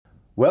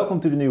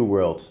Welcome to the New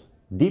World,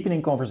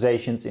 deepening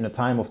conversations in a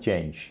time of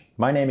change.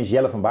 My name is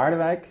Jelle van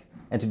Baardenwijk,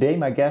 and today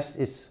my guest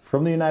is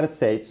from the United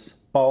States,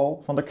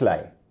 Paul van der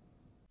Klei.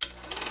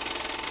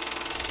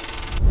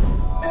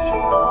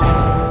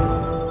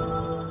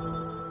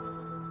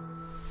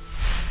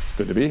 It's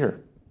good to be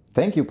here.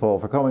 Thank you, Paul,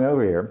 for coming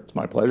over here. It's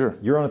my pleasure.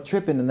 You're on a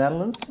trip in the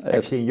Netherlands,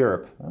 actually in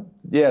Europe. Huh?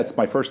 Yeah, it's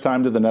my first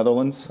time to the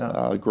Netherlands.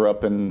 I grew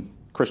up in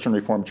Christian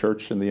Reformed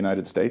Church in the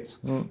United States,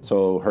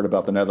 so heard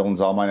about the Netherlands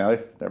all my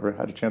life. Never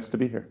had a chance to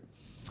be here.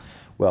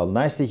 Well,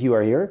 nice that you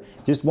are here.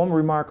 Just one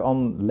remark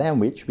on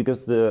language,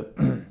 because the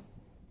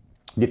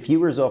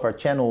viewers of our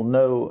channel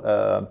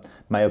know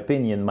my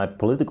opinion, my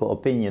political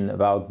opinion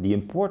about the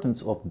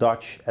importance of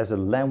Dutch as a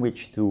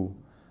language to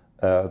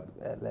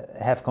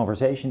have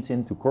conversations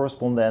in, to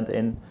correspond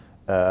in,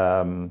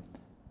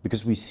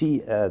 because we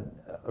see a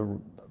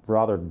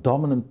rather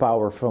dominant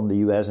power from the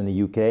US and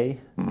the UK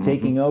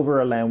taking over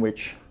a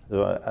language,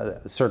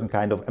 a certain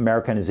kind of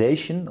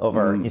Americanization of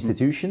our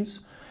institutions.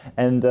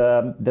 And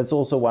that's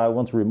also why I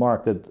want to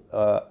remark that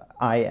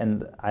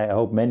I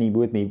hope many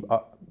with me,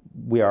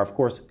 we are of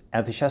course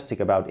enthusiastic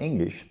about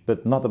English,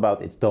 but not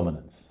about its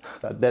dominance.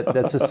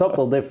 That's a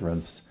subtle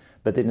difference.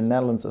 But in the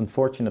Netherlands,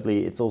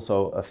 unfortunately, it's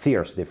also a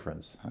fierce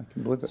difference. I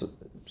can believe it.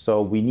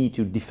 So we need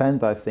to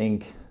defend, I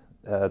think,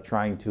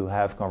 trying to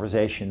have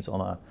conversations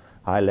on a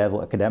high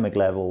level, academic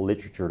level,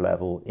 literature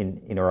level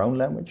in our own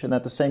language. And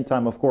at the same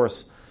time, of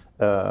course,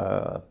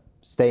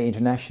 stay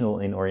international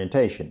in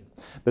orientation.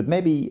 But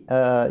maybe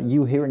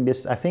you hearing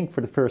this, I think, for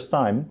the first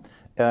time,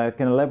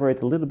 can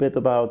elaborate a little bit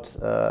about,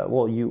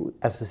 well, you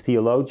as a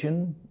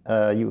theologian,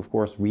 you of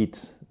course read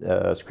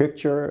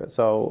scripture.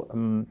 So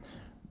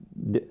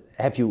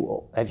have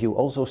you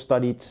also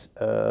studied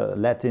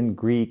Latin,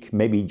 Greek,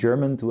 maybe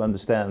German to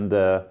understand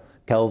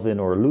Calvin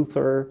or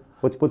Luther?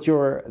 What's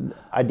your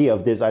idea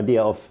of this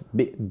idea of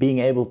being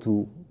able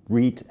to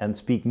read and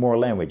speak more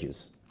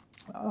languages?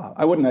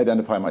 I wouldn't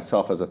identify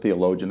myself as a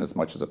theologian as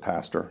much as a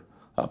pastor.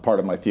 Part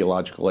of my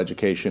theological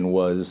education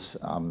was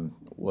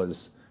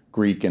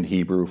Greek and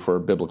Hebrew for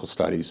biblical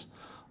studies.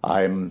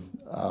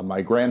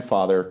 My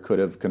grandfather could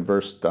have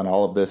conversed on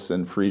all of this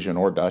in Frisian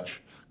or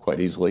Dutch quite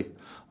easily.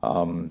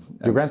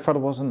 Your grandfather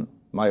wasn't?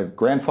 My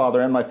grandfather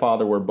and my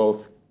father were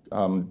both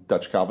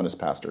Dutch Calvinist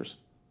pastors.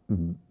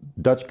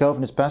 Dutch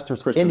Calvinist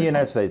pastors in the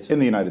United States? In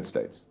the United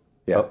States,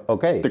 yeah.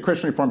 Okay. The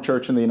Christian Reformed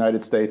Church in the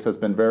United States has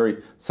been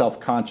very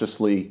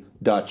self-consciously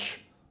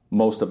Dutch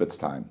most of its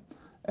time.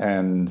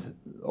 And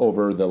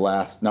over the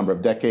last number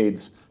of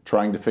decades,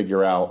 trying to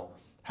figure out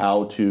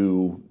what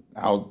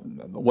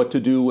to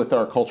do with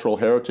our cultural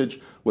heritage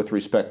with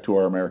respect to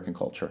our American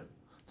culture.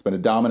 It's been a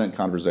dominant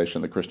conversation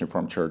in the Christian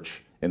Reformed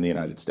Church in the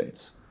United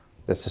States.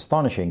 That's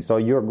astonishing. So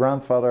your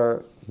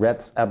grandfather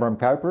read Abraham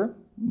Kuyper?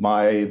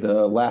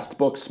 The last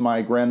books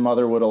my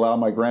grandmother would allow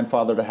my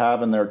grandfather to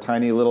have in their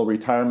tiny little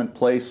retirement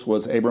place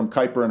was Abraham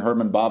Kuyper and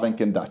Herman Bavinck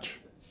in Dutch.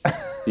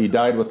 He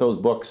died with those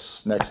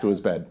books next to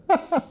his bed.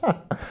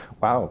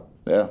 Wow.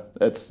 Yeah,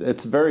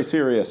 it's very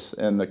serious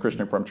in the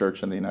Christian Reformed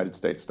Church in the United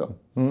States still.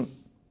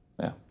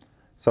 Yeah.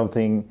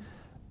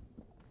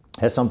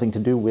 Has something to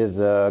do with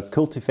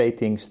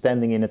cultivating,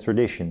 standing in a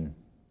tradition.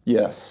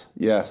 Yes.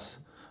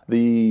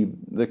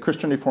 The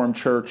Christian Reformed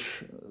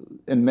Church,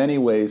 in many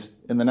ways,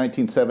 in the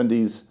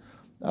 1970s,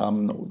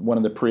 one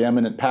of the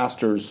preeminent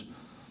pastors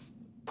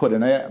put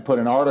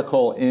an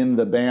article in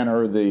the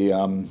Banner,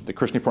 the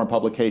Christian Reformed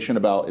publication,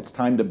 about it's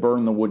time to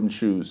burn the wooden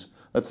shoes.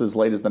 That's as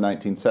late as the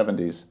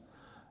 1970s.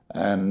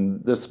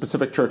 And the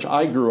specific church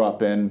I grew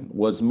up in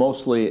was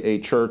mostly a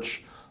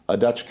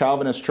Dutch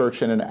Calvinist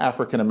church and an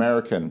African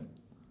American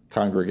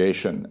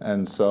congregation.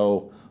 And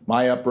so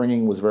my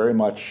upbringing was very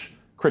much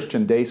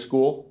Christian day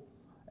school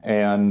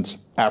and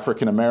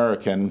African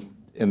American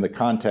in the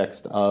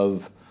context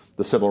of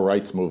the civil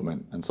rights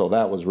movement. And so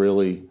that was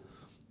really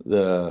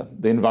the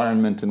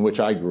environment in which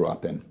I grew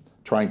up in,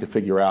 trying to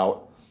figure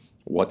out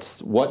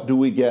what do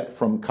we get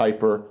from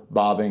Kuyper,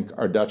 Bavinck,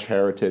 our Dutch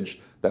heritage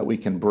that we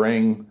can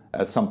bring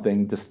as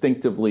something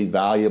distinctively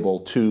valuable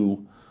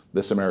to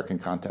this American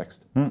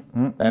context,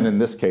 and in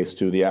this case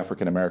to the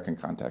African American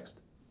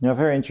context. Yeah,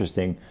 very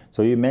interesting.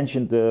 So you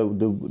mentioned the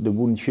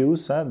wooden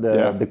shoes,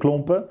 the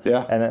klompen,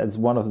 and it's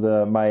one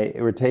of my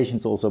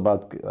irritations also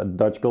about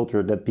Dutch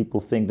culture, that people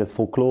think that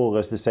folklore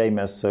is the same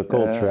as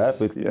culture.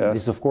 But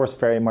this is of course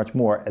very much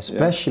more,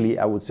 especially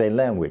I would say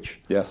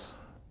language. Yes.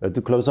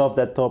 To close off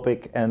that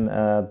topic and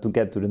to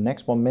get to the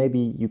next one, maybe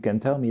you can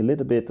tell me a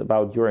little bit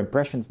about your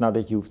impressions now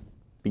that you've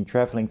been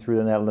traveling through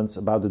the Netherlands,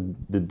 about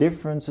the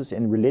differences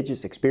in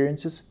religious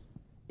experiences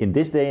in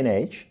this day and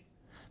age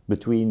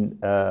between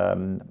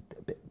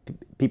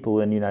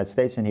people in the United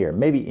States and here.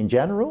 Maybe in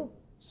general,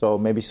 so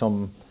maybe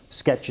some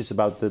sketches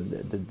about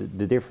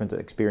the different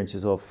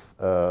experiences of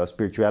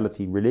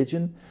spirituality,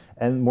 religion,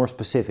 and more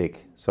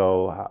specific,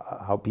 so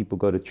how people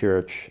go to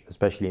church,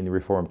 especially in the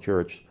Reformed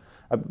Church.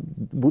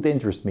 Would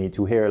interest me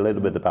to hear a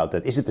little bit about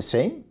that. Is it the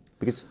same?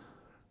 Because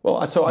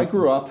so I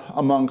grew up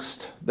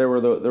amongst, there were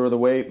the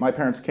way, my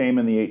parents came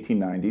in the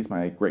 1890s,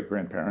 my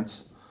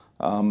great-grandparents.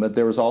 but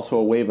there was also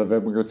a wave of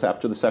immigrants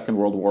after the Second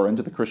World War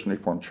into the Christian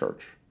Reformed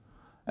Church.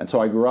 And so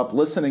I grew up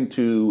listening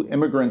to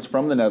immigrants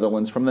from the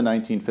Netherlands from the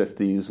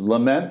 1950s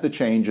lament the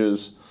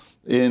changes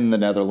in the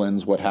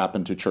Netherlands, what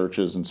happened to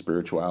churches and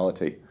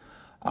spirituality.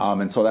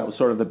 And so that was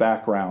sort of the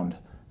background.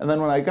 And then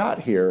when I got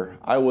here,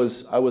 I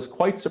was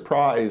quite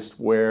surprised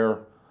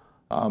where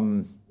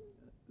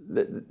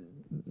the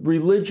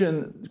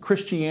religion,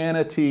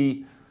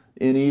 Christianity,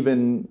 and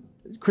even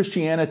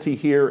Christianity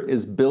here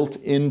is built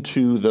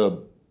into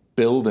the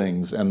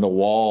buildings and the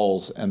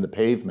walls and the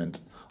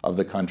pavement of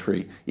the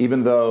country,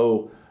 even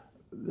though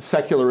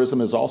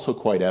secularism is also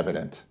quite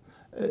evident.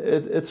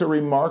 It's a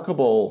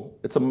remarkable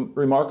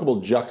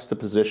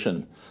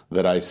juxtaposition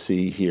that I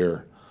see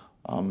here.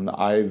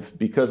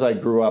 Because I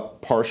grew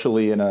up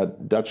partially in a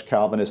Dutch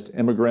Calvinist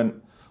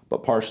immigrant,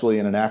 but partially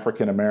in an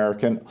African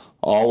American,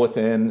 all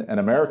within an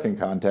American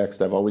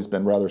context, I've always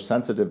been rather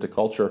sensitive to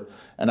culture,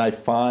 and I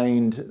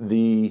find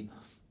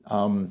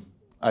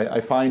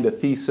a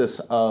thesis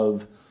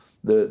of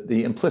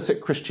the implicit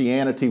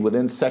Christianity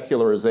within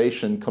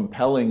secularization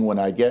compelling when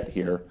I get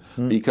here,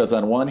 because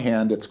on one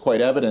hand, it's quite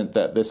evident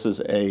that this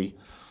is a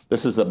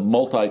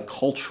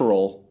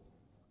multicultural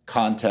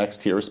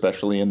context here,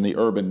 especially in the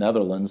urban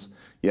Netherlands,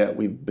 yet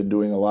we've been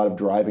doing a lot of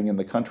driving in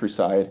the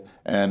countryside,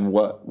 and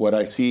what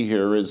I see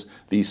here is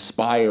these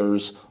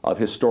spires of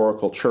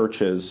historical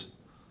churches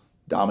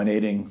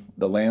dominating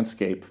the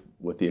landscape,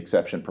 with the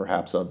exception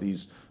perhaps of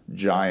these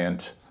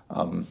giant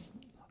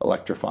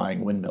electrifying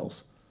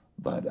windmills.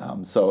 But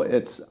so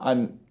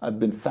I've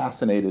been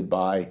fascinated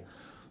by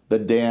the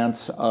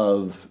dance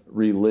of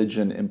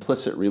religion,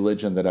 implicit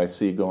religion, that I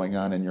see going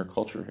on in your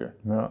culture here.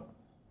 Yeah.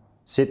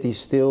 Cities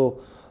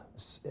still,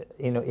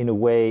 in a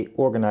way,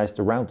 organized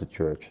around the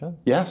church. Huh?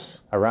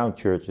 Yes. Around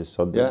churches,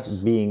 so yes.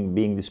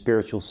 being the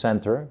spiritual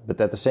center, but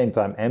at the same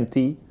time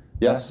empty.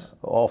 Yes.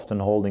 Often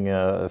holding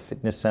a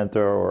fitness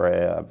center or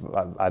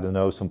I don't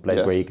know, some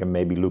place where you can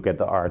maybe look at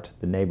the art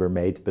the neighbor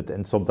made.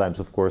 And sometimes,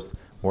 of course,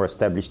 more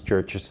established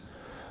churches,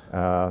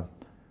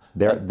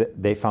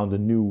 they found a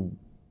new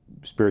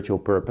spiritual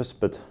purpose.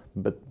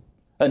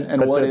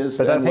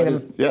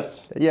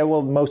 Yes. Yeah.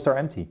 Well, most are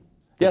empty.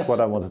 That's what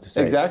I wanted to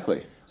say.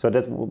 Exactly.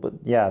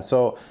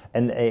 So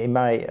in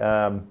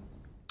my.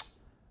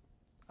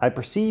 I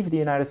perceive the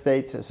United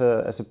States as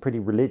a pretty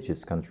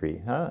religious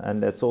country, huh?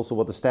 And that's also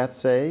what the stats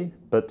say.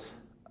 But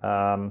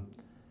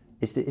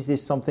is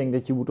this something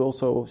that you would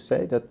also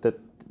say, that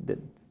the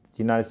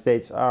United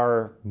States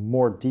are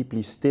more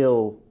deeply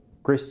still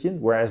Christian,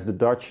 whereas the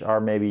Dutch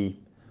are maybe,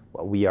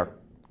 well, we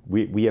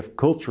have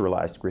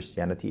culturalized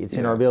Christianity. It's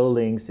in our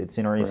buildings, it's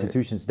in our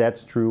institutions.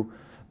 That's true,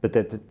 but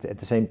at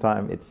the same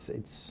time,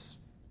 it's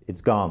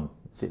gone.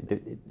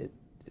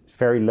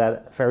 Very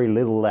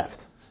little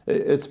left.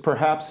 It's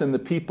perhaps in the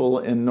people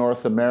in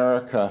North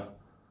America,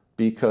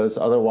 because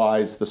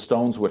otherwise the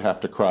Stones would have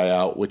to cry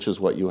out, which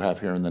is what you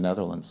have here in the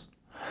Netherlands.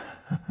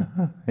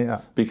 Yeah.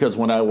 Because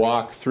when I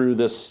walk through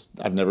this,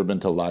 I've never been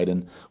to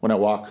Leiden, when I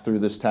walk through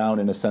this town,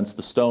 in a sense,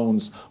 the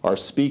Stones are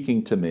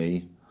speaking to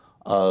me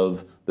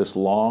of this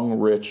long,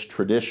 rich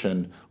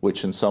tradition,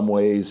 which in some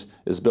ways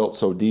is built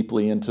so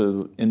deeply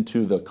into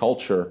the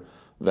culture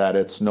that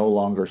it's no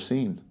longer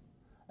seen.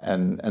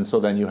 And so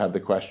then you have the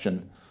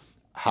question,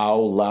 how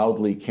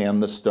loudly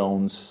can the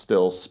Stones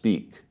still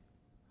speak?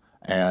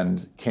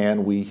 And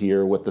can we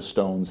hear what the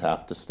Stones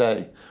have to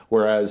say?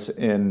 Whereas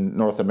in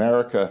North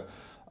America,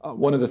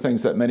 one of the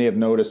things that many have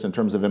noticed in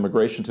terms of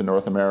immigration to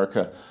North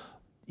America,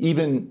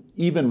 even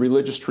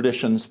religious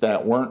traditions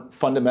that weren't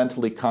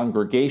fundamentally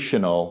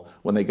congregational,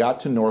 when they got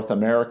to North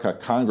America,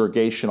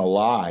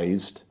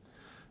 congregationalized,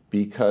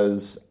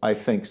 because I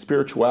think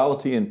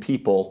spirituality in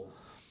people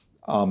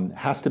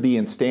has to be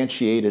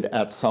instantiated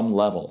at some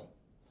level.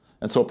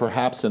 And so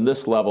perhaps in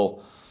this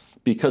level,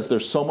 because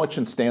there's so much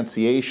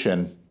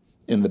instantiation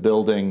in the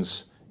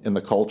buildings, in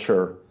the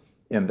culture,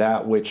 in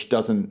that which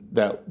doesn't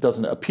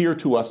appear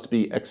to us to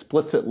be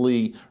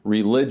explicitly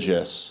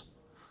religious,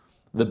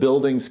 the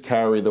buildings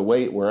carry the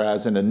weight,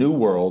 whereas in a new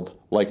world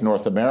like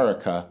North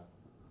America,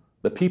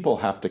 the people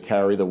have to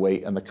carry the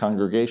weight and the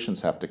congregations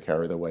have to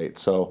carry the weight.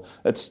 So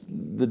it's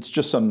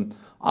just some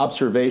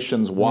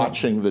observations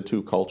watching the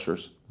two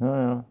cultures.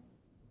 Yeah.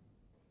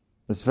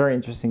 It's a very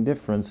interesting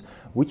difference.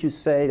 Would you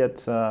say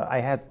that I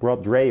had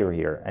Rod Dreher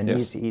here, and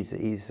yes. he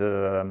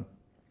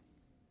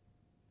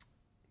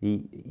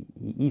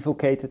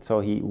evocated.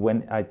 So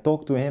when I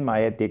talked to him, I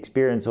had the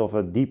experience of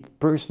a deep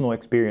personal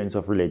experience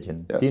of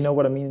religion. Yes. Do you know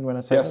what I mean when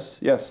I say that?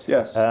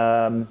 Yes.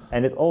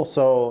 And it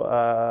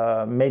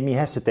also made me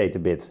hesitate a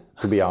bit,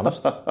 to be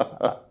honest.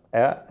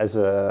 As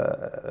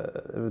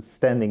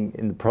standing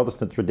in the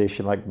Protestant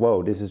tradition, like,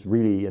 whoa, this is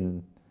really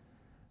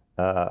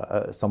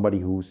somebody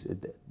who's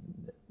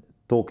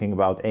talking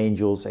about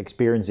angels,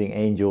 experiencing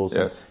angels.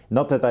 Yes.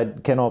 Not that I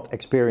cannot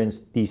experience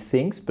these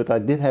things, but I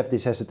did have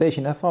this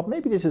hesitation. I thought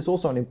maybe this is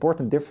also an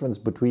important difference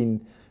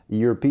between the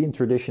European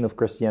tradition of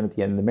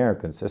Christianity and the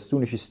Americans. As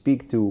soon as you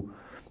speak to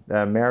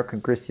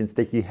American Christians,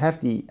 that you have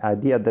the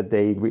idea that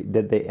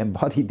they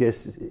embody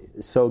this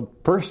so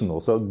personal,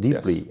 so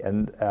deeply. Yes.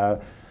 And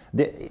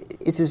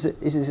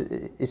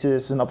Is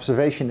this an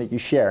observation that you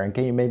share, and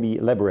can you maybe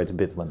elaborate a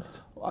bit on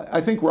it?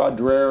 I think Rod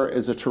Dreher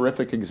is a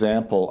terrific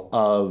example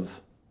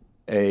of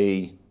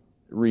a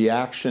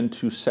reaction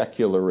to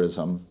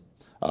secularism.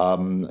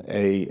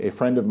 A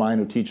friend of mine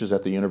who teaches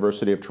at the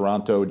University of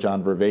Toronto,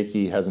 John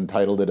Vervaeke, has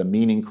entitled it A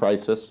Meaning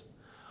Crisis,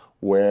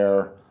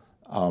 where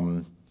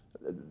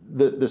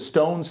the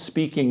stone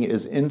speaking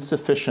is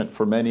insufficient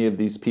for many of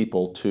these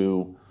people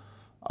to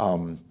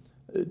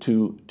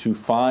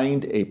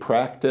find a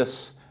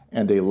practice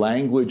and a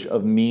language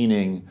of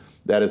meaning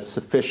that is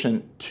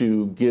sufficient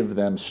to give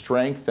them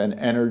strength and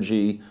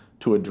energy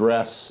to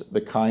address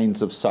the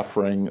kinds of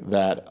suffering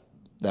that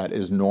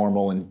is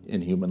normal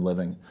in human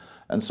living.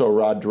 And so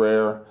Rod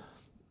Dreher,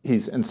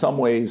 he's in some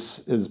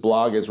ways, his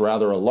blog is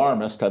rather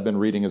alarmist. I've been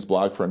reading his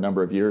blog for a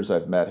number of years.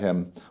 I've met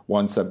him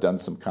once. I've done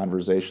some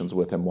conversations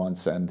with him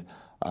once, and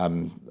I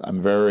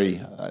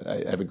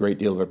have a great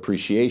deal of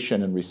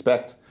appreciation and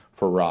respect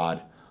for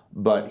Rod.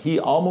 But he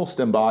almost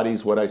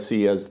embodies what I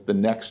see as the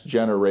next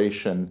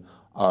generation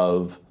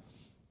of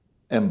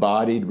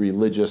embodied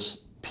religious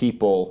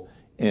people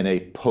in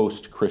a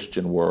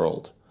post-Christian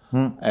world.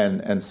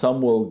 And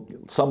some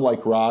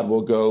like Rod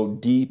will go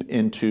deep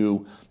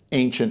into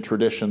ancient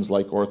traditions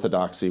like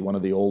Orthodoxy, one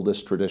of the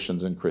oldest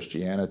traditions in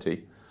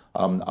Christianity.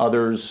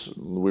 Others,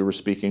 we were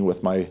speaking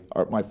with my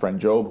friend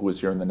Job, who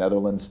is here in the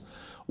Netherlands,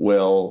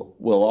 will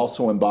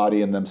also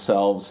embody in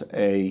themselves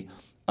a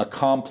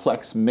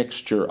complex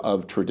mixture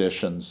of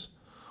traditions.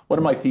 One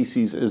of my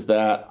theses is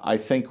that I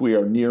think we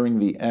are nearing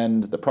the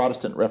end. The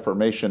Protestant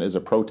Reformation is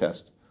a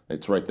protest.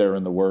 It's right there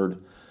in the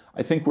word.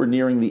 I think we're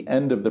nearing the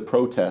end of the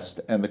protest,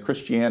 and the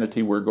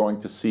Christianity we're going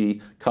to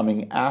see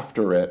coming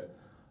after it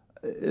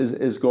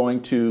is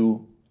going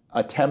to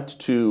attempt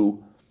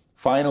to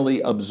finally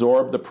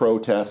absorb the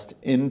protest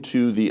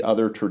into the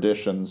other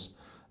traditions,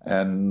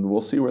 and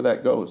we'll see where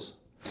that goes.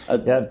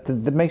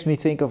 That makes me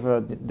think of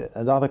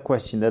another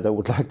question that I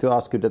would like to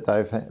ask you that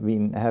I've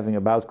been having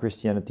about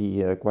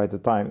Christianity quite a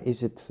time.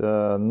 Is it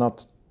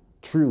not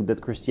true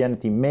that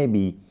Christianity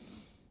maybe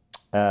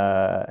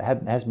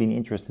has been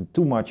interested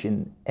too much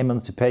in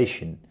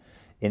emancipation,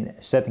 in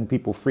setting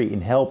people free,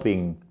 in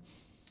helping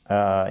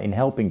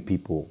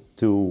people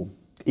to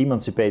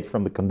emancipate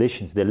from the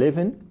conditions they live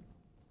in,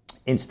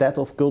 instead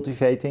of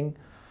cultivating?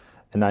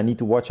 And I need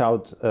to watch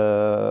out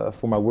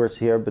for my words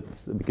here, but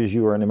because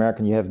you are an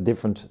American, you have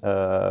different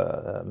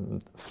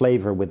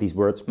flavor with these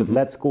words. But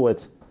let's call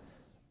it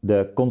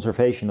the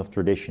conservation of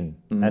tradition,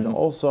 and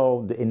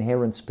also the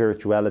inherent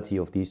spirituality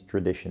of these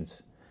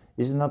traditions.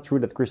 Is it not true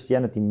that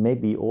Christianity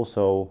maybe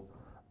also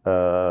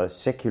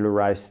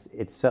secularized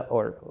itself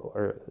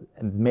or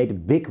made a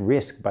big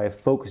risk by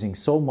focusing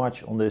so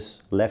much on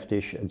this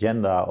leftish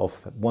agenda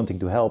of wanting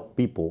to help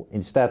people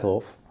instead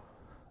of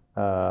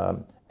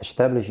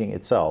establishing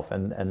itself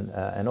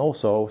and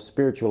also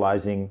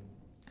spiritualizing,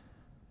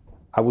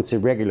 I would say,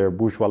 regular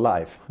bourgeois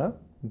life? Huh?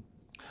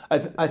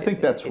 I think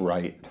that's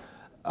right.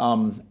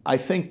 I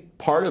think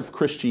part of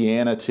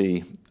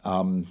Christianity,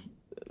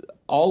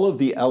 all of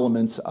the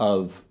elements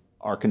of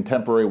our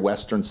contemporary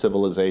Western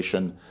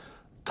civilization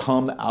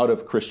come out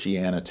of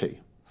Christianity.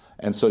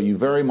 And so you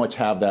very much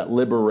have that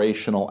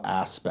liberational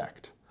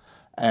aspect.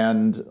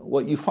 And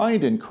what you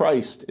find in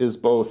Christ is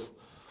both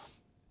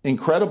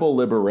incredible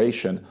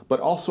liberation, but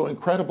also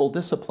incredible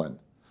discipline.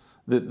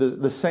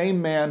 The same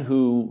man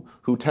who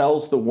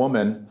tells the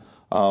woman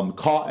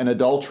caught in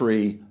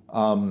adultery,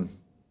 I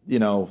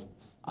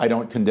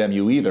don't condemn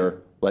you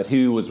either, let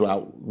he who is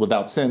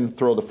without sin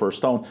throw the first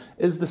stone,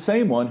 is the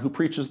same one who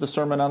preaches the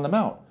Sermon on the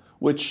Mount,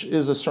 which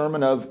is a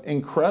sermon of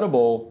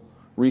incredible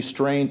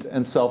restraint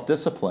and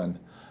self-discipline.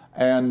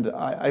 And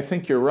I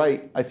think you're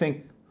right. I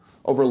think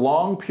over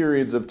long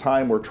periods of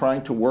time, we're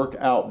trying to work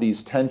out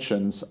these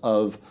tensions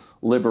of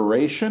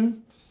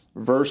liberation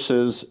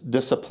versus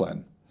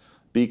discipline,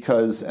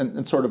 because,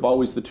 and sort of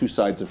always the two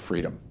sides of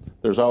freedom.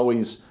 There's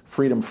always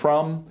freedom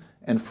from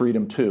and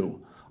freedom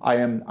to. I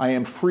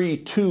am free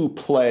to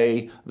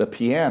play the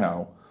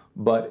piano,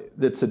 but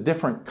it's a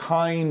different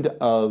kind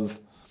of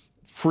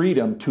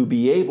freedom to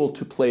be able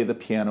to play the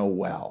piano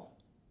well.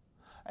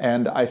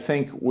 And I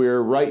think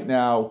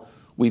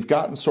we've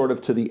gotten sort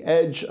of to the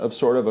edge of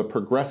sort of a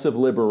progressive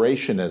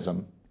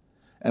liberationism,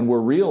 and we're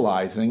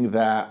realizing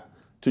that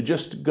to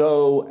just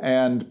go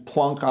and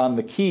plunk on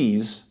the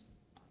keys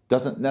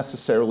doesn't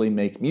necessarily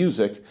make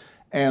music,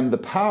 and the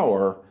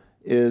power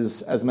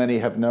is, as many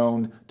have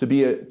known, to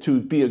be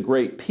a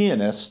great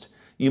pianist,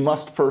 you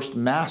must first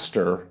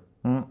master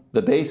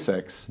the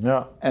basics,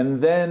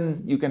 and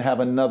then you can have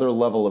another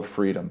level of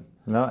freedom.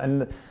 No,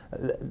 and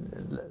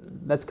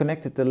that's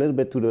connected a little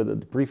bit to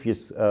the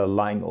previous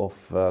line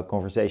of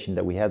conversation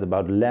that we had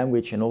about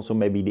language, and also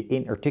maybe the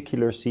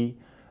inarticulacy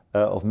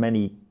of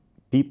many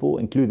people,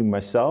 including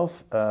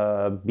myself,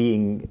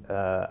 being,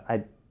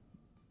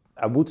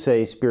 I would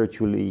say,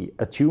 spiritually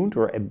attuned,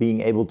 or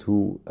being able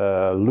to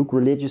look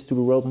religious to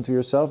the world and to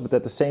yourself, but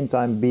at the same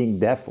time being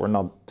deaf, or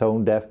not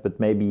tone deaf, but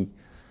maybe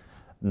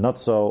not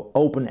so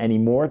open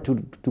anymore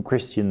to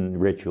Christian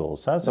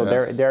rituals. Huh? So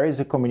Yes. there is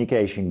a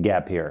communication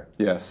gap here.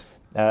 Yes.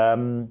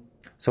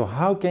 So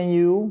how can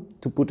you,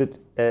 to put it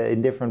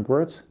in different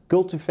words,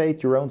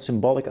 cultivate your own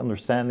symbolic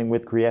understanding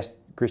with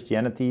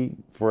Christianity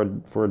for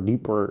a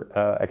deeper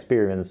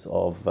experience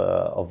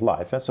of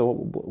life?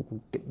 So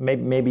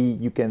maybe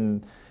you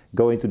can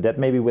go into that,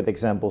 maybe with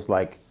examples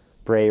like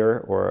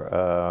prayer or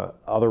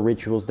other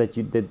rituals that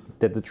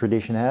the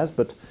tradition has,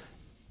 but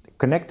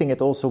connecting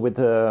it also with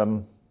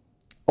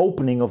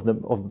opening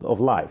of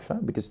life,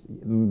 because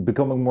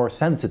becoming more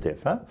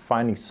sensitive,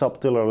 finding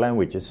subtler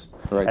languages,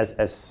 right.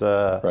 as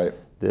right.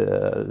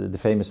 the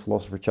famous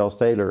philosopher Charles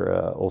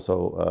Taylor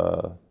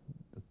also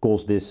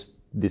calls this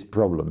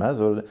problem.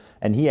 So,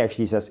 and he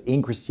actually says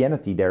in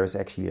Christianity there is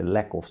actually a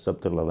lack of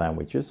subtler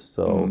languages.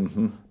 So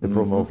the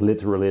problem of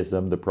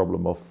literalism, the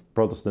problem of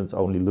Protestants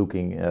only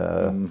looking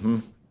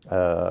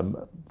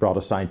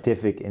rather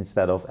scientific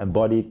instead of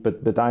embodied.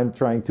 But I'm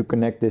trying to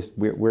connect this.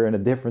 We're in a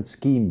different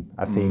scheme,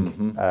 I think,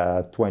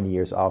 20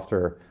 years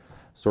after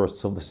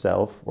Sources of the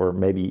Self, or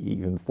maybe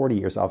even 40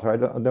 years after. I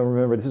don't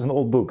remember. This is an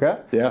old book, huh?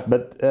 Yeah.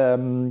 But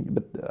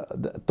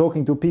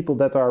talking to people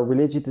that are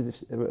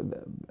religious,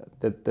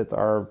 that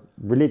are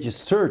religious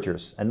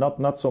searchers, and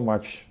not so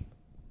much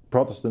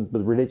Protestants,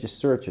 but religious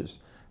searchers.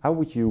 How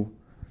would you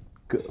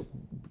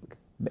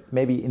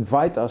maybe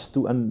invite us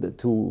to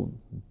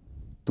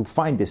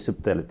find this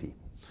subtlety?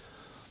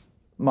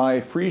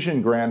 My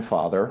Frisian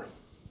grandfather,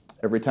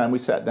 every time we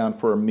sat down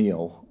for a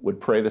meal, would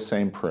pray the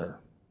same prayer.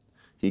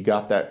 He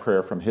got that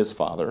prayer from his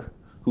father,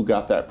 who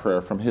got that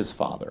prayer from his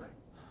father.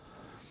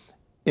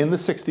 In the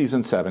 60s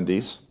and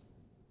 70s,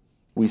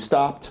 we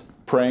stopped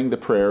praying the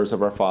prayers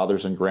of our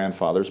fathers and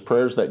grandfathers,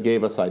 prayers that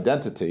gave us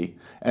identity,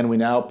 and we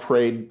now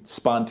prayed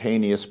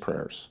spontaneous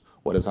prayers.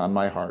 What is on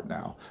my heart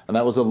now? And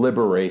that was a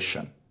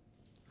liberation.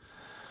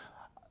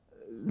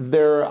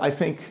 There, I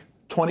think,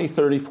 20,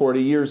 30,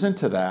 40 years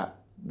into that,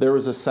 there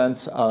was a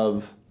sense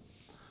of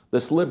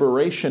this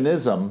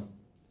liberationism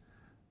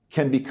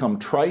can become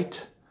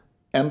trite,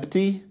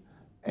 empty,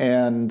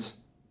 and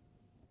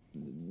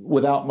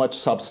without much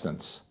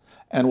substance.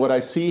 And what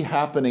I see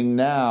happening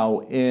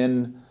now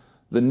in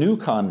the new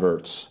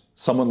converts,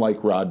 someone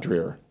like Rod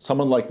Dreher,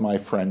 someone like my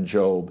friend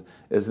Job,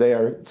 is they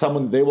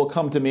will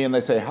come to me and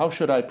they say, how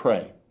should I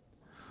pray?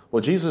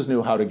 Well, Jesus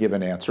knew how to give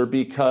an answer,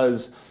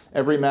 because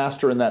every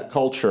master in that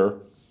culture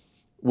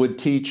would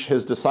teach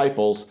his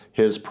disciples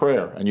his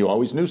prayer. And you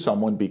always knew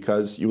someone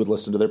because you would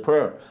listen to their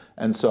prayer.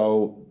 And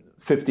so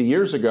 50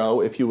 years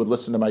ago, if you would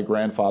listen to my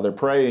grandfather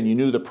pray and you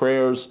knew the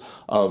prayers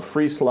of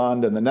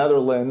Friesland and the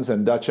Netherlands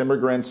and Dutch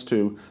immigrants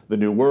to the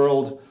New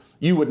World,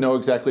 you would know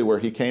exactly where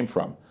he came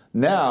from.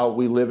 Now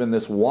we live in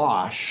this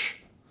wash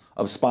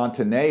of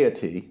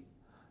spontaneity.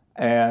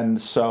 And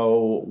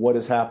so what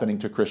is happening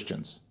to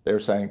Christians? They're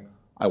saying,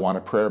 I want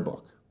a prayer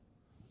book.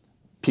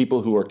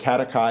 People who were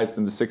catechized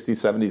in the 60s,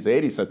 70s,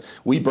 80s said,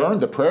 we burned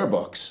the prayer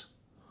books.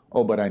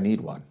 Oh, but I need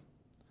one.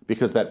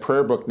 Because that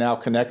prayer book now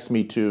connects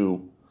me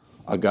to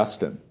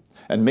Augustine.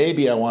 And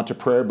maybe I want a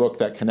prayer book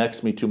that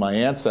connects me to my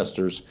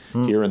ancestors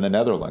here in the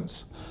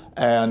Netherlands.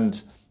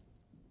 And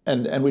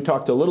we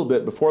talked a little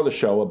bit before the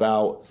show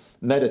about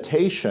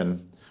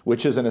meditation,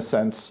 which is in a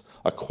sense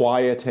a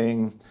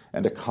quieting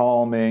and a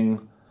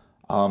calming,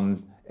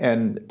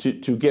 and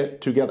to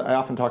get together. I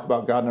often talk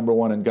about God number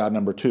one and God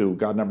number two.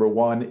 God number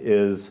one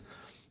is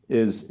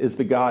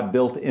the God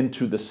built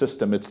into the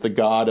system. It's the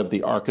God of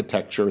the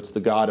architecture. It's the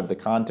God of the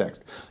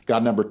context.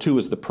 God number two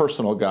is the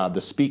personal God,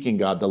 the speaking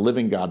God, the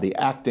living God, the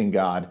acting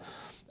God.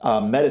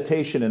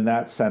 Meditation in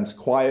that sense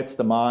quiets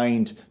the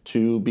mind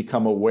to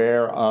become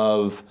aware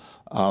of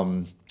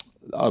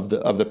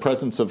the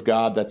presence of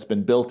God that's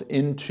been built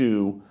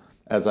into,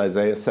 as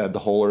Isaiah said, the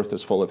whole earth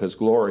is full of his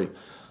glory.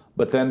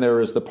 But then there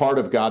is the part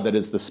of God that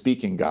is the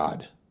speaking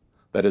God,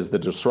 that is the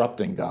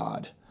disrupting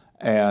God.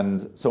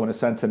 And so in a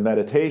sense, in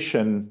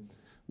meditation,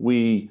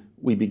 we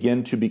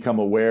begin to become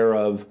aware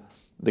of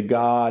the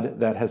God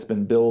that has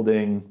been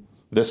building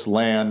this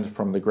land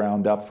from the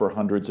ground up for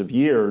hundreds of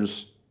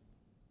years,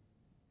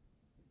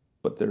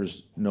 but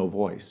there's no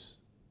voice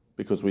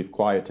because we've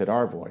quieted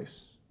our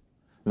voice.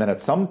 And then at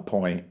some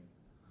point,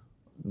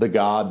 the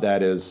God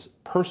that is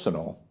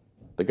personal,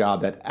 the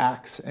God that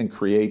acts and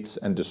creates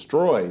and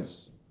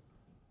destroys,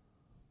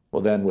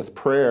 well then with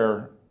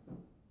prayer,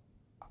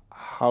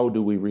 how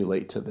do we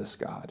relate to this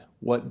God?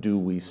 What do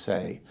we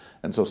say?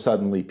 And so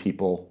suddenly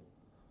people,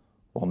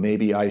 well,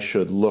 maybe I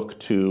should look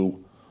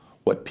to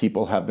what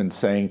people have been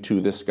saying to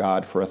this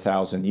God for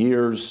 1,000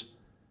 years,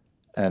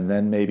 and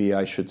then maybe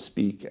I should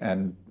speak,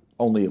 and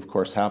only, of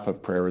course, half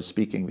of prayer is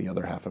speaking, the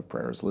other half of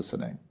prayer is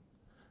listening.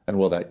 And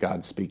will that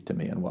God speak to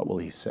me, and what will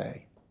he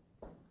say?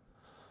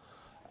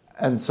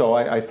 And so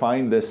I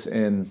find this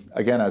in,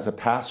 again, as a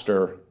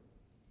pastor,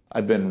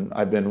 I've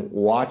been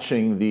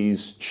watching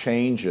these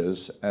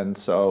changes, and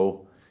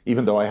so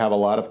even though I have a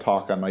lot of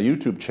talk on my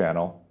YouTube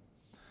channel,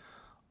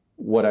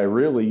 what I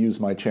really use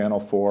my channel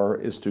for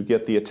is to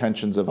get the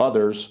attentions of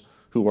others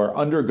who are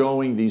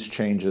undergoing these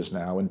changes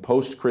now in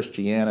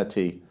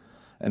post-Christianity,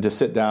 and to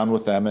sit down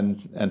with them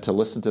and to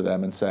listen to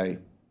them and say,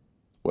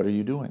 what are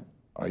you doing?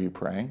 Are you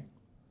praying?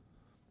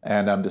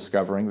 And I'm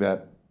discovering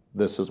that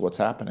this is what's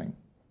happening.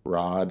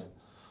 Rod,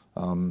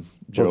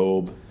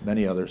 Job,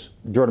 many others.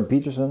 Jordan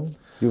Peterson,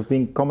 you've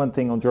been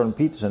commenting on Jordan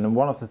Peterson, and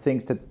one of the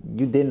things that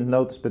you didn't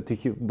notice, but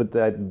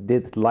I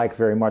did like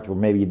very much, or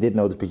maybe you did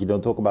notice, but you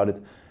don't talk about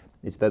it,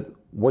 is that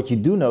what you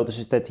do notice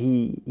is that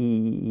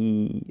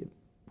he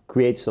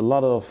creates a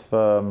lot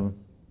of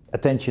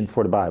attention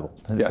for the Bible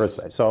in the first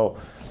place. So,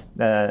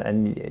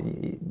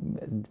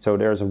 so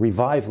there's a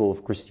revival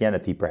of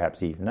Christianity,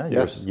 perhaps even.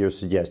 Your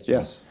suggestion.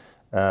 Yes.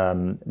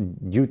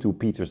 Due to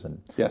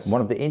Peterson. Yes.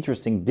 One of the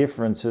interesting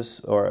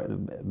differences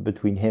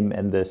between him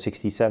and the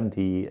 60,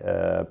 70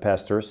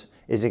 pastors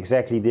is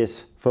exactly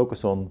this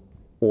focus on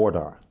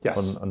order.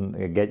 Yes. On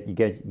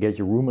get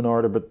your room in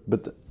order,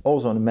 but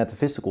also in a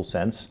metaphysical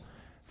sense,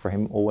 for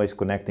him always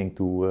connecting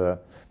to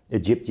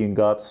Egyptian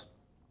gods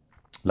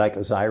like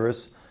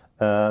Osiris,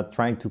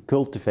 trying to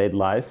cultivate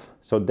life.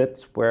 So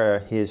that's where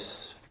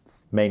his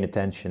main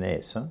attention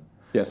is. Huh?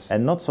 Yes.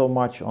 And not so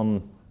much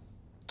on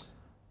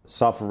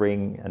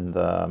suffering and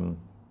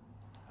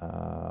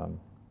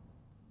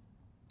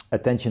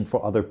attention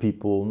for other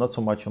people, not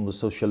so much on the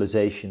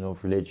socialization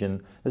of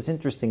religion. There's an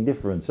interesting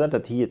difference,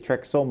 that he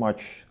attracts so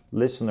much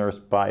listeners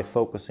by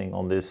focusing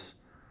on this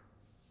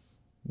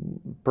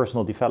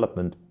personal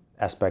development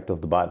aspect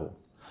of the Bible.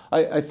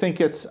 I think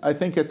it's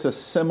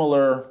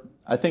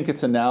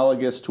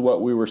analogous to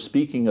what we were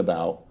speaking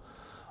about.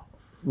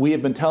 We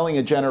have been telling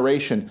a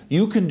generation,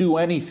 you can do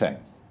anything.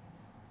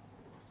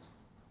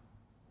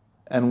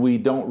 And we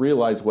don't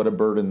realize what a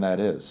burden that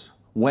is,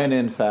 when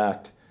in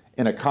fact,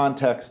 in a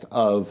context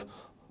of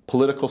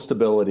political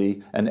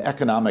stability and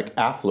economic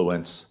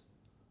affluence,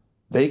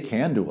 they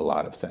can do a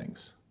lot of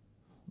things.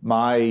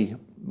 My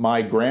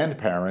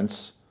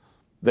grandparents,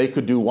 they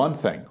could do one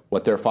thing,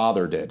 what their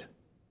father did.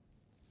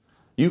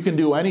 You can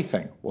do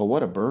anything. Well,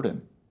 what a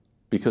burden,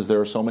 because there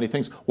are so many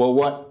things.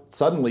 Well,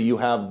 suddenly you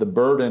have the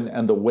burden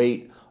and the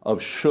weight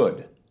of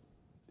should.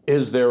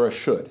 Is there a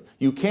should?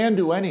 You can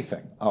do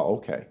anything. Oh,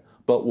 okay.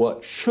 But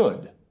what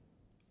should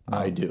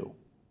I do?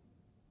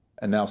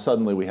 And now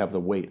suddenly we have the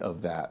weight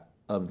of that,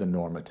 of the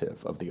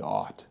normative, of the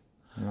ought.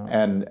 No.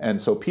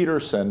 And so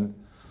Peterson,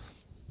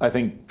 I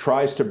think,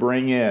 tries to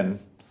bring in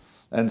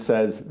and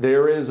says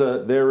there is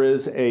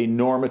a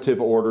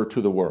normative order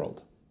to the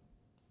world.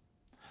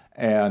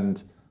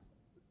 And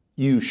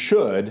you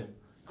should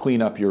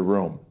clean up your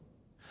room.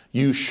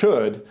 You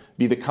should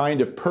be the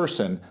kind of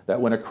person that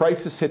when a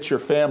crisis hits your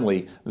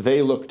family,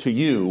 they look to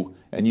you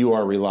and you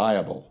are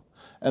reliable.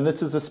 And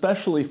this is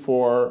especially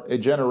for a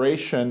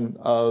generation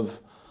of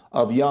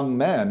young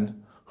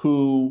men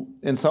who,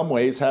 in some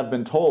ways, have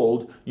been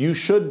told, you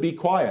should be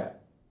quiet.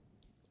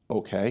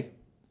 Okay.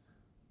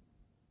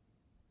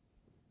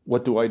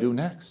 What do I do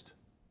next?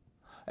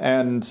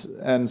 And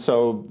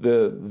so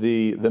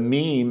the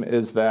meme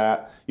is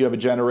that you have a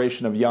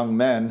generation of young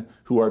men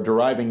who are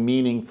deriving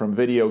meaning from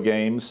video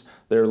games.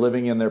 They're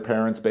living in their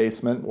parents'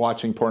 basement,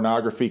 watching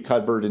pornography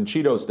covered in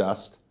Cheetos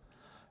dust.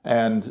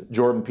 And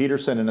Jordan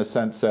Peterson, in a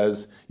sense,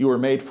 says, you were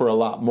made for a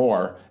lot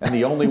more. And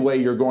the only way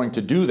you're going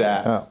to do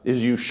that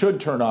is you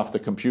should turn off the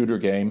computer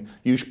game.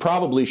 You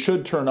probably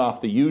should turn off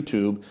the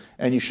YouTube.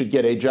 And you should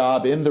get a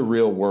job in the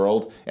real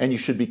world. And you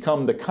should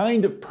become the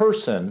kind of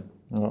person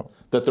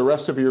that the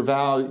rest of your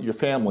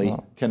family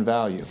can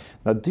value.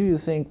 Now, do you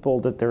think, Paul,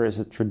 that there is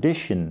a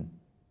tradition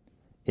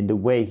in the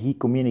way he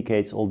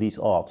communicates all these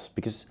oughts?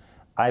 Because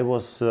I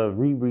was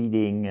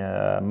rereading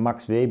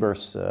Max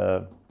Weber's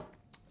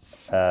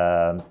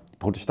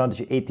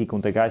protestantische Ethik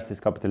und der Geist des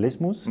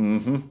Kapitalismus,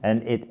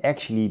 and it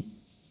actually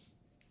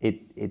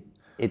it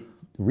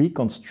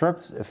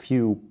reconstructs a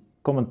few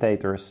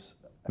commentators,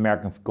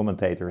 American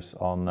commentators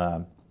on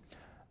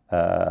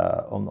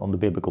the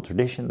biblical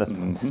tradition. Let's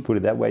put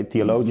it that way.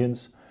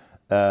 Theologians,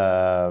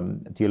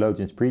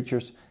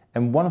 preachers,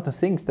 and one of the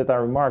things that I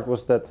remarked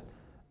was that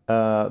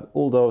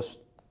all those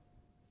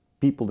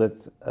people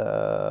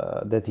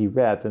that he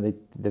read and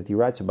that he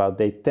writes about,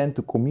 they tend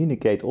to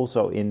communicate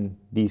also in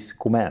these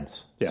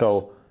commands. Yes.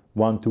 So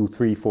 1, 2,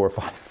 3, 4,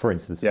 5, for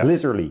instance, yes.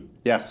 literally.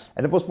 Yes.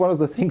 And it was one of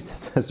the things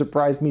that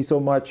surprised me so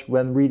much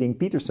when reading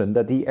Peterson,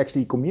 that he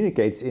actually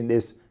communicates in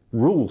this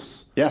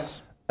rules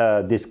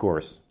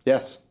discourse.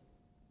 Yes.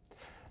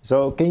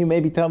 So can you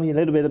maybe tell me a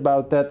little bit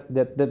about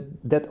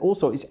that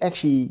also is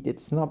actually,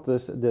 it's not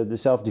the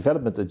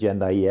self-development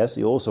agenda he has.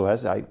 He also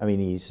has, I mean,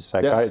 he's a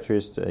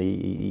psychiatrist, yes.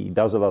 He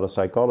does a lot of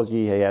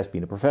psychology, he has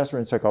been a professor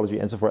in psychology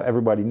and so forth,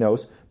 everybody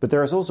knows. But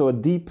there is also a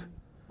deep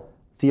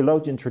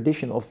theologian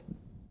tradition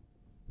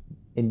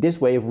in this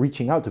way of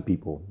reaching out to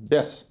people.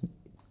 Yes.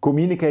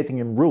 Communicating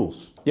in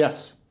rules.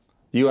 Yes.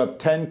 You have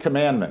 10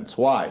 commandments.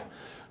 Why?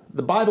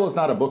 The Bible is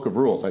not a book of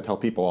rules. I tell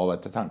people all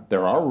that the time.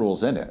 There are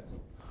rules in it.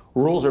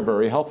 Rules are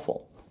very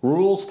helpful.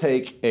 Rules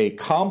take a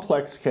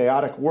complex,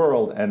 chaotic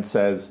world and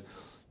says,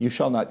 you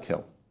shall not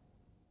kill.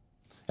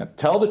 And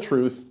tell the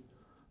truth,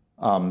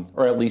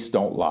 or at least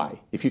don't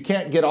lie. If you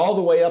can't get all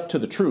the way up to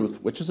the truth,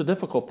 which is a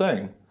difficult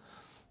thing,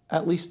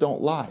 at least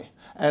don't lie.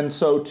 And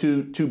so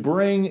to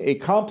bring a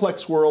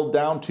complex world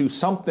down to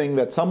something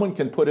that someone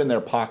can put in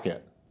their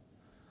pocket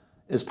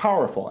is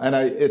powerful. And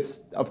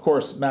it's, of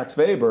course, Max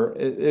Weber.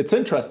 It's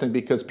interesting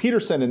because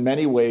Peterson, in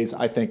many ways,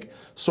 I think,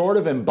 sort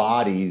of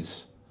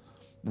embodies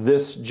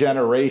this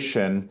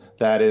generation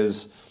that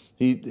is,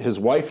 his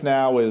wife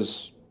now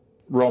is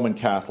Roman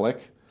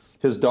Catholic.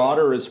 His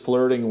daughter is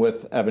flirting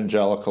with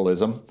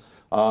evangelicalism.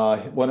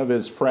 One of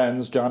his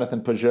friends,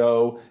 Jonathan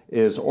Pajot,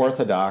 is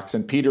Orthodox,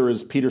 and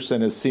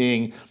Peterson is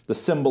seeing the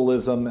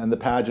symbolism and the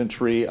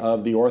pageantry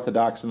of the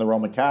Orthodox and the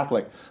Roman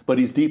Catholic, but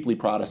he's deeply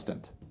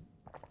Protestant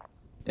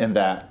in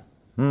that.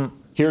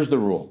 Here's the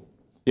rule.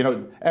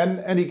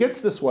 And he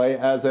gets this way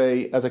as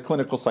a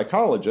clinical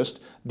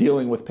psychologist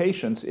dealing with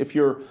patients. If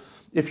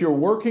you're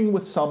working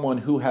with someone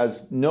who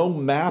has no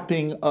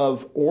mapping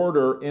of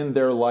order in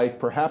their life,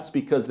 perhaps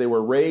because they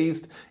were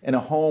raised in a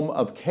home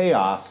of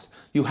chaos,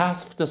 you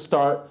have to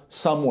start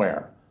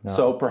somewhere. Yeah.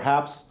 So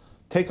perhaps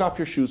take off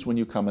your shoes when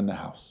you come in the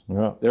house.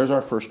 Yeah. There's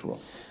our first rule.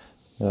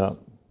 Yeah.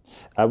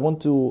 I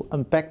want to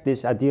unpack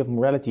this idea of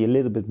morality a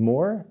little bit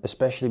more,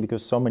 especially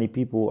because so many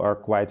people are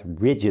quite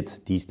rigid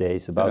these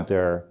days about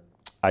their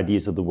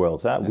ideas of the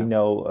world. Yeah. We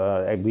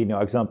know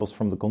examples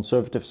from the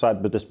conservative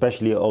side, but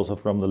especially also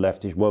from the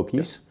leftist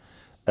wokies.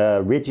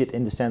 Yes. Rigid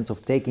in the sense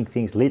of taking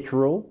things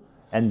literal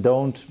and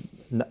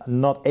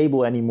not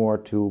able anymore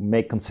to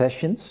make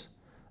concessions,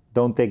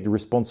 don't take the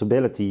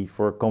responsibility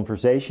for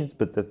conversations,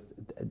 but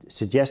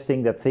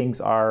suggesting that things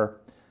are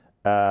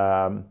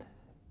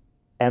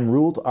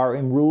enruled are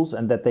in rules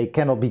and that they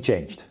cannot be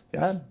changed.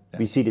 Yes.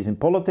 We see this in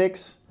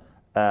politics.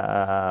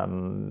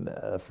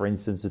 For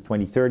instance, the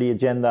 2030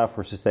 agenda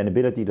for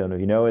sustainability, don't know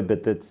if you know it,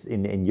 but that's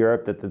in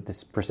Europe that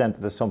is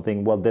presented as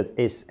something, well, that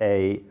is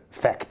a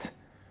fact.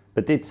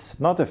 But it's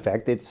not a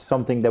fact, it's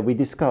something that we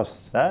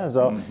discussed.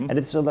 And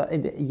it's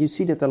you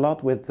see that a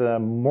lot with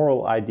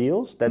moral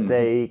ideals, that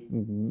they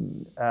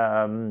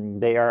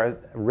are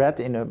read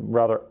in a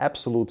rather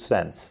absolute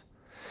sense.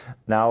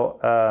 Now,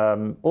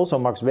 also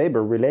Max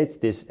Weber relates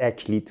this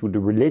actually to the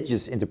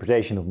religious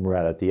interpretation of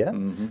morality. Yeah?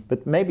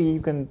 But maybe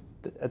you can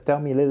tell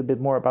me a little bit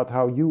more about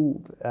how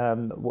you,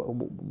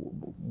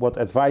 what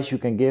advice you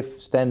can give,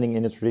 standing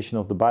in the tradition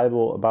of the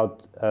Bible,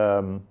 about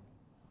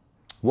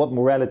what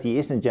morality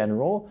is in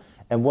general,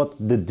 and what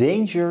the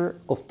danger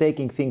of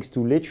taking things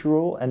too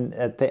literal, and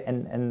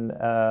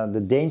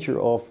the danger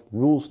of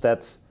rules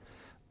that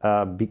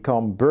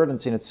become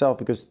burdens in itself,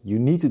 because you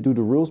need to do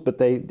the rules, but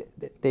they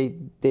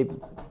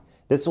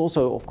that's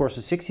also, of course,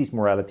 the 60s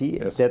morality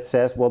that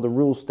says, well, the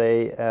rules,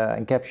 they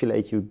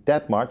encapsulate you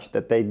that much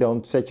that they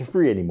don't set you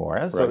free anymore.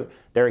 Eh? So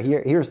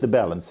here's the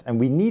balance. And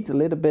we need a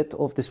little bit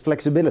of this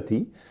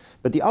flexibility.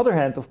 But the other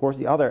hand, of course,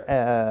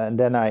 and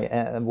then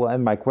I will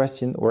end my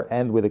question, or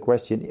end with a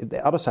question.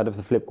 The other side of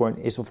the flip coin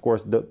is, of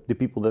course, the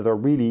people that are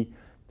really,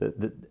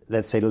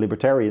 let's say the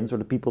libertarians, or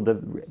the people that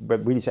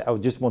really say, I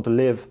just want to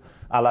live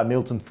a la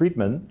Milton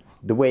Friedman,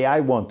 the way I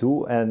want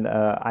to, and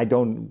I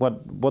don't.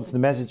 What's the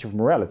message of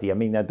morality? I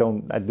mean, I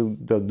don't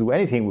do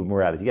anything with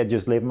morality. I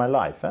just live my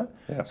life. Huh?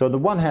 Yeah. So on the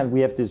one hand, we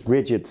have this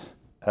rigid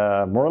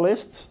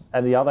moralists,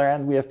 and the other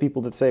hand, we have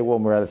people that say, well,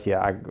 morality,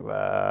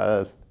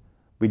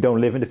 we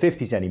don't live in the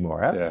 50s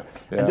anymore. Huh? Yeah.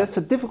 And that's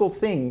a difficult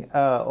thing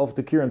of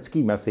the current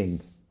scheme, I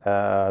think,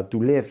 to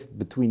live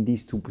between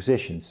these two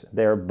positions.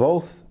 They're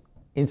both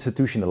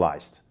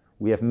institutionalized.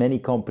 We have many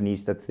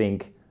companies that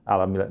think, a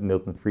la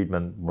Milton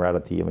Friedman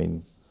morality, I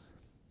mean,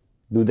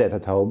 do that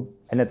at home.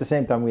 And at the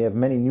same time, we have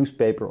many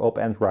newspaper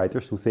op-ed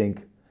writers who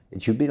think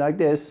it should be like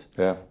this.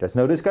 Yeah. There's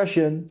no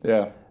discussion.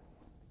 Yeah.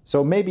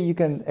 So maybe you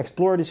can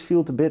explore this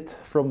field a bit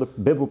from the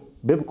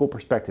biblical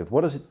perspective.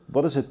 What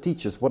does it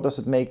teach us? What does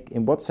it make?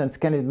 In what sense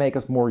can it make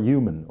us more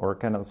human, or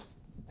can it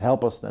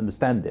help us to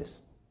understand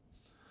this?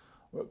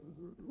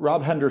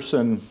 Rob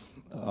Henderson,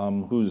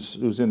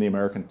 who's in the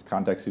American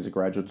context, he's a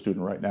graduate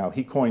student right now.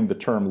 He coined the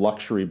term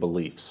luxury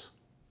beliefs.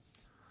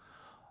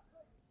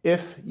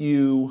 If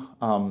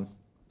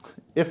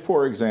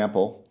for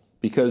example,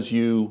 because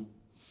you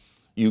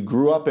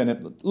grew up in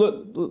it,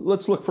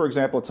 let's look, for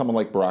example, at someone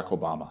like Barack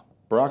Obama.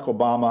 Barack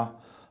Obama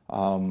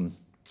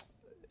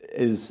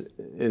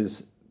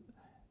is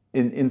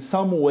in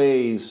some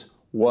ways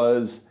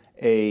was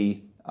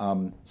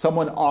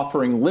someone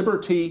offering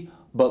liberty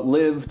but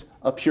lived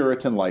a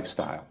Puritan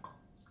lifestyle.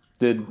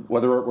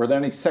 Were there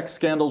any sex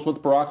scandals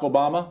with Barack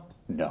Obama?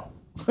 No.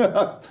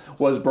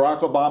 Was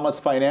Barack Obama's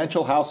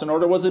financial house in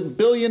order? Was it a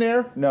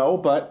billionaire? No,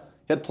 but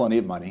he had plenty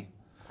of money.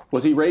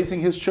 Was he raising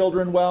his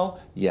children well?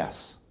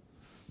 Yes.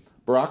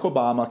 Barack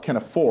Obama can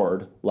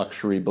afford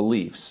luxury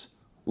beliefs.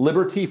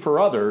 Liberty for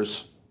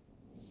others,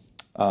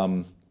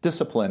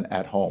 discipline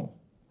at home.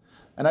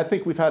 And I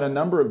think we've had a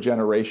number of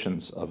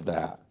generations of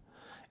that.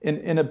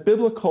 In a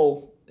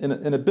biblical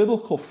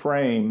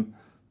frame,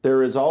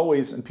 there is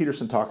always, and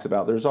Peterson talks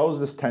about, there's always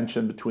this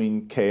tension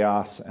between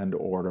chaos and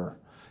order.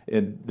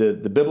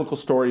 The biblical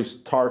story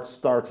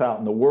starts out,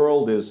 and the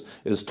world is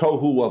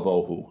tohu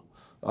wavohu.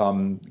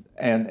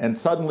 And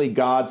suddenly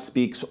God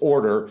speaks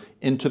order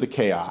into the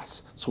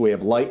chaos. So we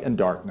have light and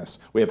darkness.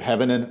 We have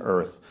heaven and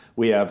earth.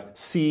 We have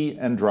sea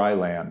and dry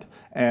land.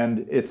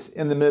 And it's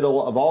in the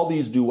middle of all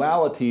these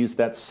dualities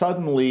that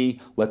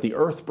suddenly let the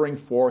earth bring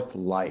forth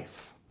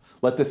life.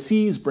 Let the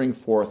seas bring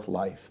forth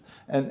life.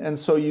 And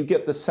so you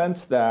get the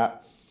sense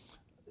that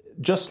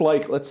just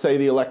like, let's say,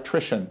 the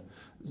electrician,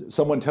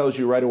 someone tells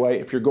you right away,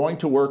 if you're going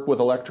to work with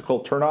electrical,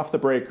 turn off the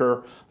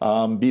breaker,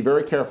 be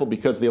very careful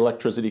because the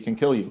electricity can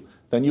kill you.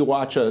 Then you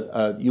watch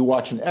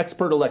an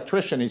expert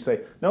electrician, and you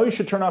say, no, you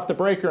should turn off the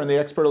breaker, and the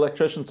expert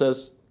electrician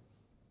says,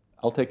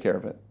 I'll take care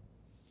of it,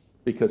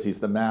 because he's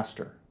the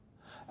master.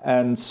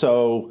 And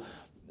so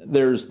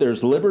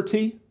there's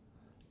liberty,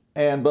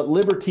 but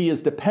liberty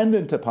is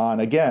dependent upon,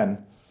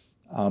 again,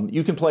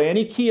 you can play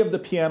any key of the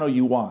piano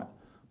you want,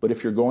 but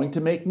if you're going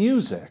to make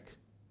music,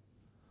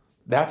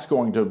 that's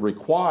going to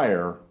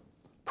require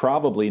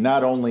probably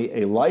not only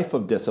a life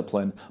of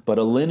discipline, but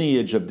a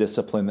lineage of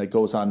discipline that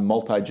goes on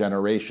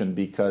multi-generation,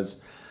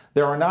 because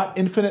there are not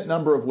infinite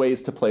number of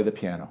ways to play the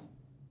piano.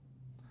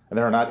 And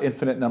there are not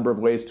infinite number of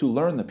ways to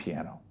learn the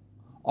piano.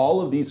 All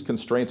of these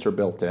constraints are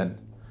built in.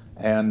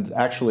 And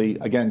actually,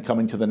 again,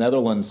 coming to the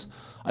Netherlands,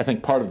 I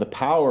think part of the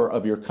power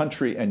of your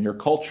country and your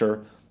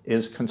culture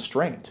is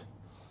constraint.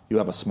 You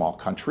have a small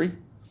country.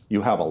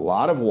 You have a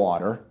lot of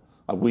water.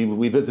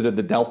 We visited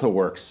the Delta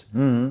Works.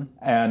 Mm-hmm.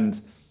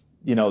 And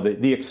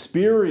the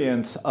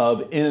experience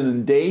of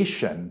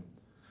inundation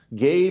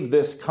gave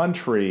this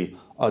country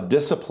a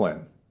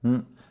discipline.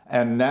 Mm.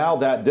 And now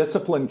that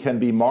discipline can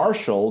be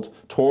marshaled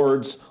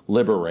towards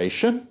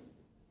liberation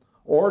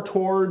or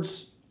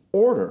towards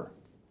order.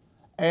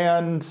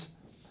 And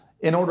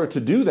in order to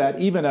do that,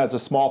 even as a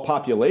small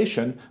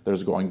population,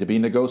 there's going to be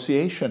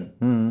negotiation.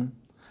 Mm.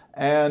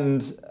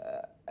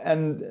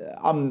 And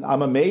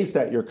I'm amazed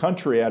at your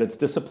country, at its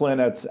discipline,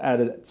 at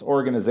its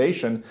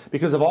organization,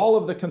 because of all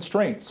of the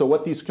constraints. So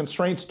what these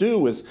constraints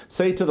do is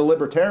say to the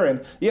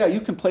libertarian, yeah, you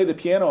can play the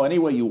piano any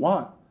way you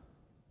want.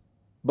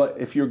 But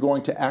if you're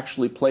going to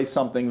actually play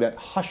something that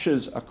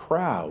hushes a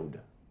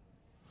crowd,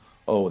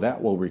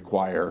 that will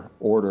require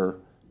order,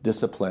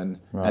 discipline,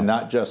 right. And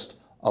not just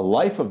a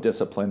life of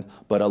discipline,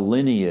 but a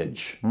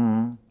lineage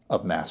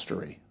of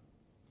mastery.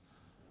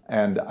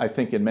 And I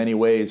think in many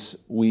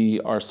ways, we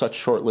are such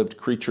short-lived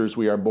creatures.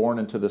 We are born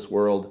into this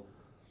world.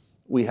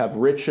 We have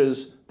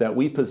riches that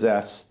we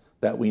possess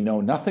that we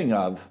know nothing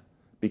of,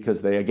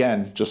 because they,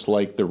 again, just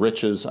like the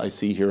riches I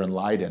see here in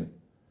Leiden,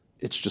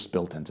 it's just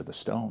built into the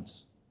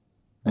stones.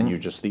 And you're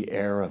just the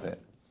heir of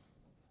it.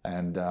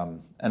 And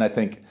I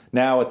think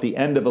now at the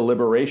end of a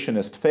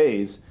liberationist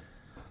phase,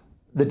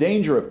 the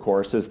danger, of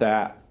course, is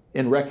that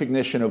in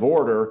recognition of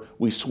order,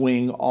 we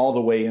swing all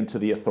the way into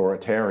the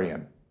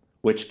authoritarian,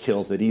 which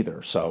kills it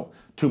either. So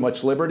too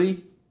much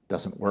liberty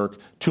doesn't work.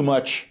 Too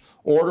much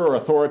order or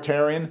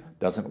authoritarian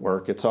doesn't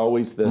work. It's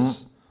always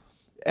this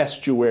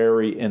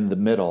estuary in the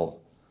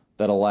middle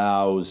that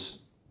allows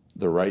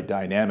the right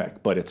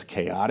dynamic. But it's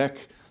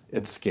chaotic,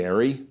 it's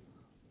scary,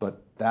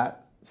 but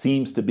that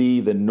seems to be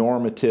the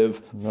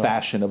normative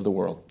fashion of the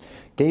world.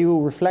 Can you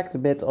reflect a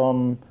bit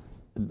on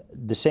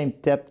the same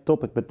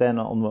topic, but then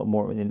on a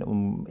more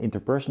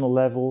interpersonal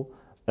level?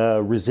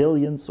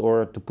 Resilience,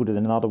 or to put it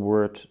in another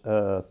word,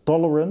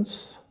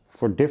 tolerance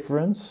for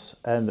difference,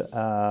 and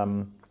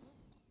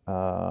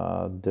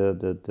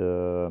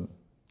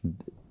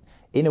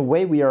in a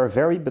way we are a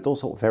very, but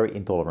also very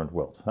intolerant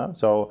world. Huh?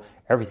 So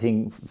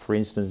everything, for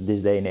instance, this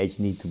day and age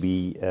need to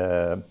be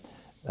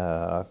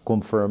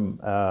confirm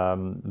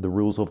the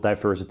rules of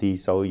diversity.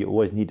 So you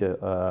always need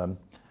a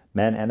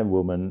man and a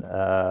woman.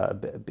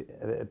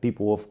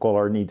 People of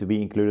color need to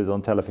be included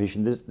on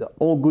television. This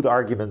all good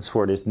arguments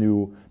for this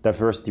new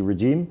diversity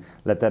regime.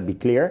 Let that be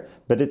clear.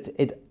 But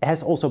it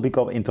has also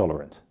become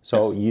intolerant.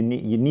 So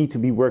yes. you need to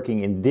be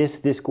working in this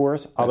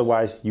discourse. Yes.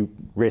 Otherwise, you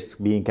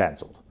risk being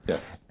cancelled.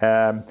 Yes.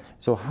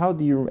 So how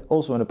do you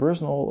also on a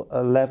personal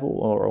level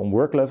or on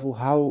work level?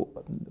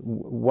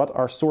 What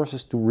are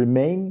sources to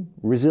remain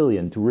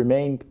resilient, to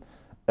remain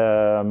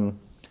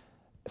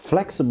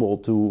flexible,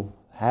 to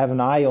have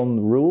an eye on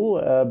the rule,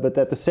 but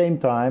at the same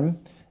time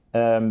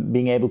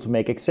being able to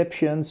make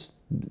exceptions,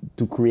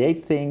 to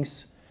create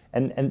things,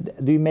 and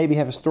do you maybe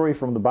have a story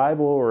from the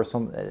Bible or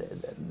some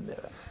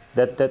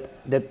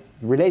that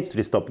relates to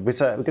this topic?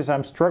 Because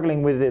I'm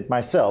struggling with it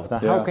myself. Now,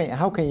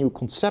 how can you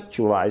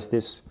conceptualize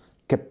this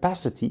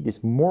capacity,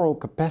 this moral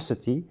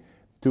capacity,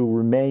 to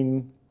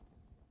remain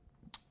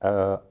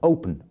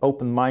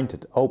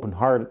open-minded,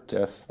 open-hearted,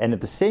 yes. and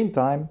at the same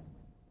time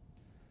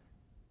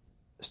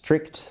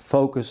strict,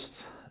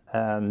 focused,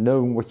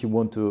 knowing what you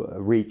want to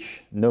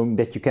reach, knowing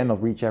that you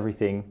cannot reach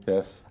everything.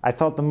 Yes. I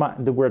thought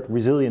the word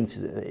resilience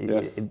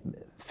it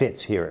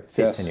fits here,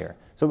 in here.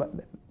 So,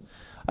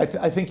 I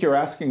think you're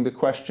asking the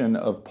question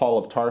of Paul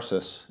of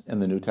Tarsus in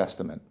the New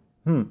Testament.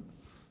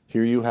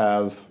 Here you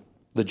have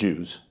the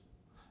Jews,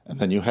 and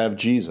then you have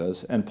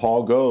Jesus, and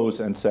Paul goes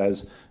and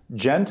says,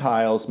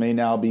 Gentiles may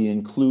now be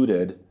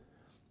included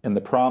in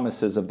the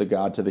promises of the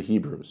God to the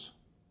Hebrews.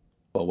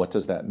 Well, what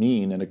does that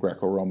mean in a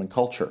Greco-Roman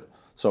culture?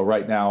 So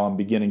right now I'm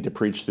beginning to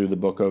preach through the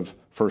book of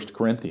 1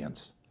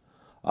 Corinthians.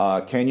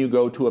 Can you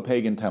go to a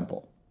pagan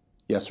temple?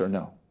 Yes or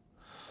no?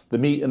 The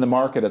meat in the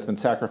market has been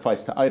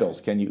sacrificed to idols.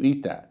 Can you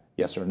eat that?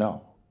 Yes or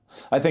no?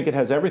 I think it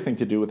has everything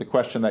to do with the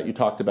question that you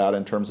talked about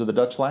in terms of the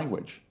Dutch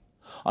language.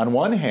 On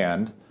one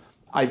hand,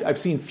 I've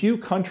seen few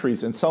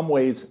countries, in some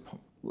ways,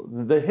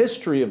 the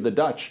history of the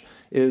Dutch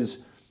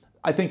is,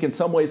 I think in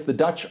some ways the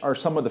Dutch are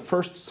some of the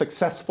first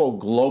successful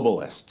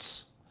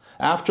globalists.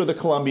 After the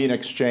Columbian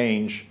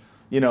Exchange,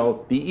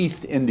 the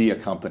East India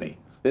Company.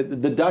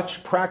 The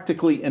Dutch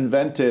practically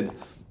invented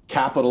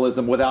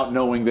capitalism without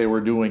knowing they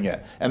were doing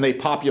it, and they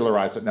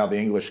popularized it. Now the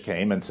English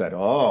came and said,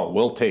 "Oh,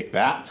 we'll take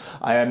that,"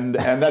 and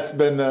that's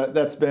been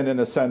in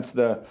a sense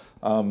the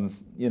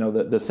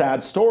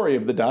sad story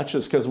of the Dutch,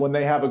 is because when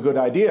they have a good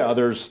idea,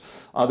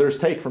 others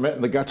take from it,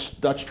 and the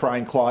Dutch try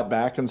and claw it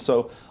back, and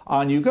so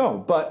on you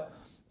go. But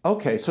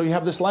okay, so you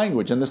have this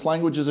language, and this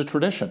language is a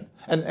tradition.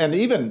 And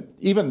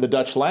even the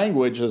Dutch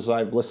language, as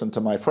I've listened to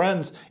my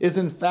friends, is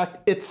in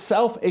fact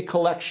itself a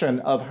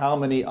collection of how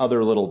many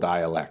other little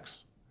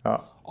dialects,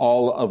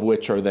 all of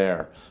which are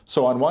there.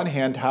 So on one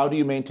hand, how do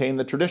you maintain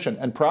the tradition?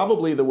 And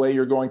probably the way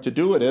you're going to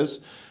do it is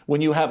when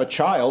you have a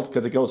child,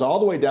 because it goes all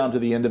the way down to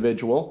the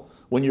individual,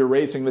 when you're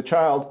raising the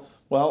child,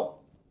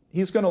 well,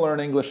 he's going to learn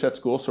English at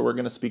school, so we're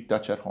going to speak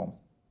Dutch at home.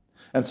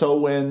 And so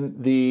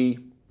when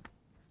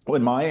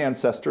my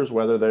ancestors,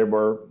 whether they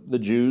were the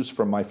Jews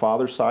from my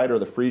father's side or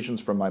the Frisians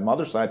from my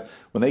mother's side,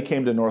 when they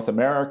came to North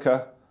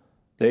America,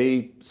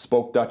 they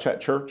spoke Dutch at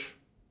church.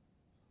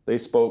 They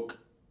spoke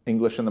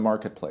English in the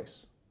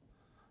marketplace.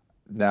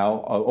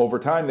 Now, over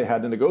time, they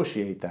had to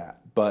negotiate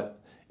that. But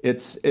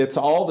it's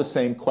all the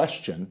same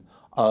question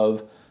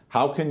of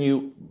how can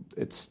you,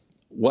 it's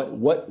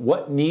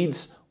what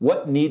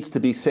needs to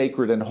be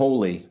sacred and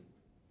holy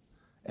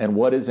and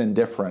what is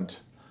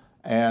indifferent.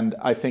 And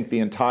I think the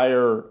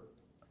entire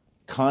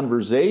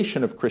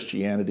conversation of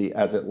Christianity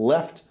as it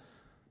left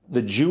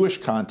the Jewish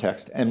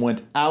context and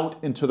went out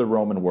into the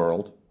Roman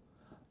world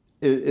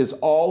is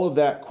all of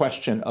that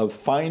question of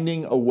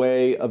finding a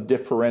way of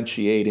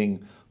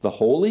differentiating the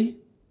holy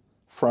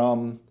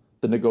from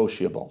the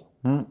negotiable.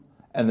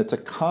 And it's a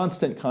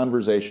constant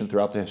conversation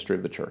throughout the history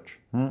of the church.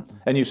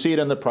 And you see it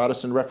in the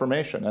Protestant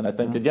Reformation. And I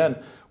think, again,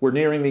 we're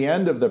nearing the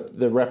end of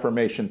the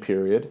Reformation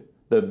period,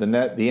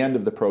 the end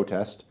of the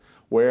protest,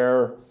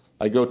 where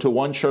I go to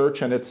one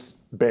church and it's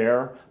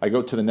bare. I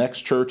go to the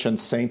next church and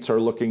saints are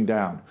looking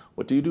down.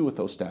 What do you do with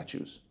those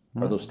statues?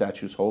 Are those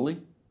statues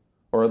holy?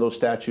 Or are those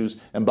statues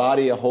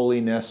embody a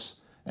holiness?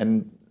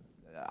 And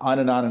on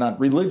and on and on.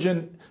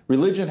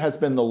 Religion has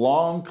been the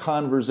long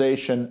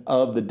conversation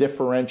of the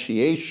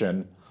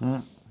differentiation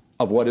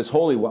of what is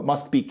holy, what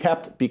must be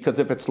kept, because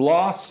if it's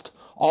lost,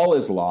 all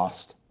is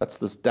lost. That's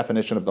the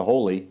definition of the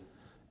holy,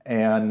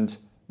 and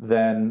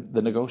then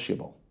the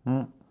negotiable.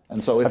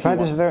 And so, I find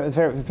this a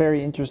very,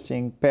 very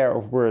interesting pair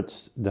of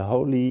words: the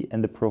holy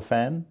and the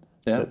profane.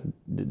 Yeah.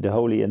 The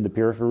holy and the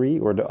periphery,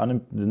 or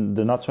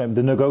the not so,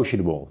 the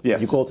negotiable.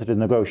 Yes. You called it a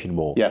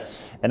negotiable.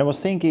 Yes. And I was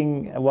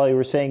thinking while you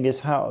were saying this,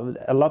 how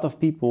a lot of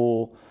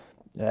people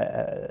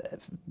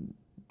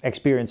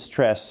experience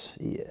stress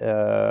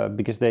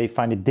because they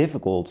find it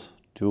difficult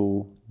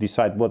to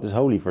decide what is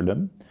holy for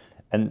them,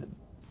 and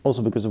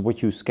also because of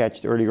what you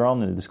sketched earlier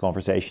on in this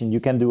conversation, you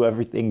can do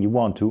everything you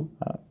want to.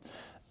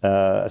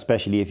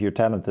 Especially if you're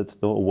talented,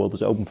 the whole world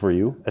is open for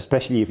you,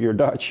 especially if you're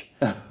Dutch,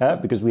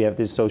 because we have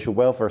this social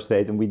welfare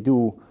state and we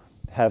do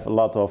have a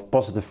lot of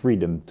positive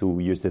freedom, to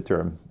use the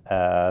term,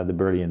 the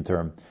Burleyan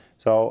term.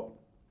 So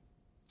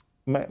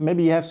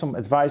maybe you have some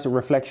advice or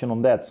reflection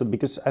on that. So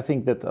because I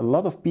think that a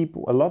lot of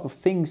people, a lot of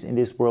things in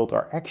this world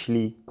are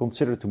actually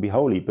considered to be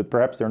holy, but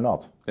perhaps they're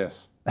not.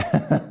 Yes.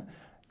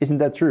 Isn't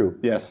that true?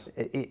 Yes.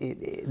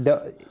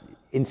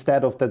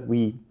 Instead of that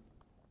we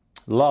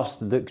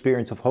lost the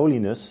experience of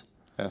holiness,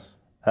 yes.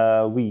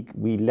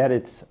 We let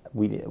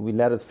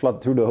it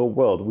flood through the whole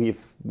world.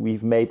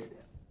 We've made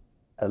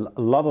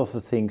a lot of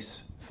the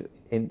things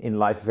in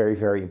life very,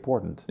 very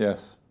important.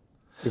 Yes.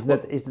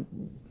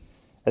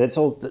 And it's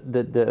all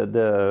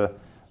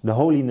the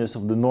holiness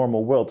of the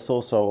normal world. It's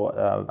also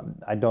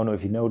I don't know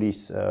if you know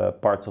these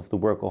parts of the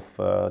work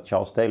of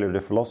Charles Taylor,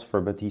 the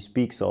philosopher, but he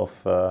speaks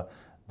of the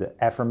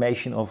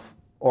affirmation of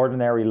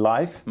ordinary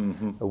life,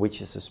 which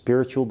is a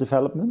spiritual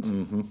development,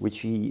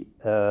 which he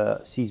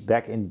sees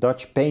back in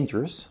Dutch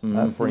painters,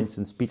 for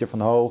instance, Pieter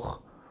van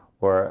Hoog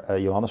or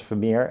Johannes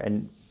Vermeer,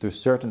 and to a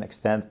certain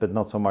extent, but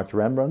not so much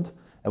Rembrandt.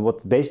 And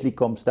what basically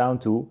comes down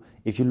to,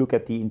 if you look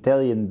at the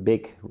Italian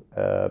big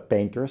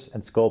painters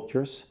and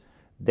sculptures,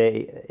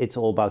 it's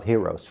all about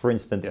heroes. For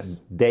instance, yes.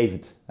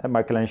 David,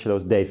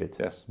 Michelangelo's David,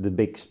 yes. the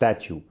big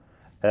statue.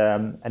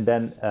 And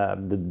then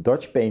the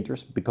Dutch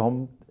painters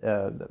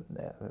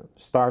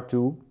start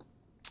to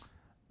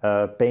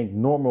paint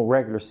normal,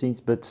 regular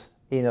scenes, but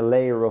in a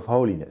layer of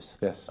holiness.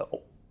 Yes.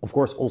 Of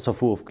course, also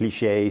full of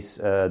cliches,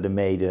 the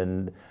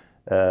maiden,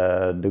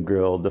 the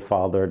girl, the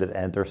father that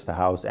enters the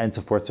house, and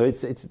so forth. So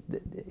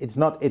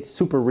it's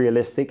super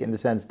realistic in the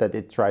sense that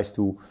it tries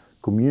to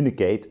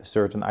communicate a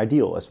certain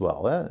ideal as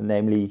well,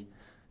 namely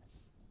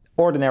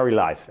ordinary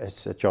life,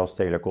 as Charles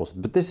Taylor calls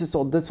it. But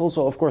that's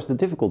also, of course, the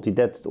difficulty,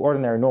 that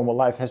ordinary, normal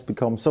life has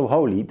become so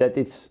holy that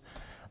it's,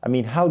 I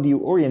mean, how do you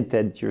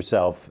orientate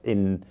yourself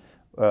in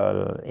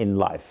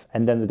life?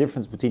 And then the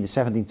difference between the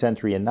 17th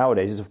century and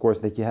nowadays is, of course,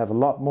 that you have a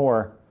lot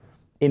more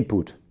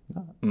input.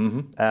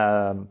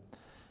 Mm-hmm.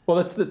 Well,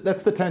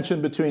 that's the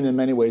tension between, in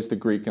many ways, the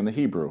Greek and the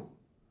Hebrew.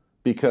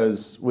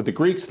 Because with the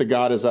Greeks, the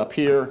God is up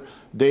here,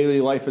 daily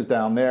life is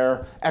down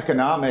there,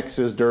 economics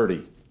is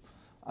dirty.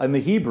 In the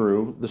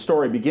Hebrew, the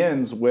story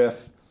begins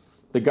with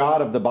the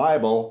God of the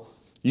Bible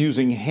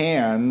using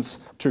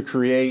hands to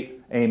create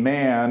a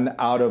man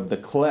out of the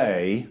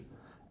clay,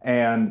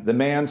 and the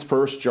man's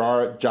first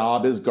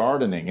job is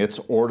gardening. It's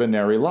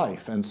ordinary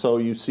life. And so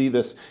you see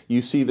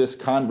this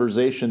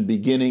conversation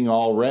beginning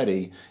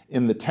already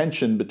in the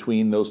tension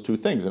between those two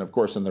things. And of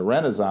course, in the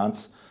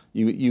Renaissance,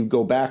 you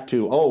go back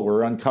to,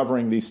 we're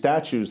uncovering these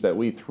statues that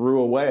we threw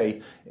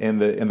away in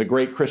the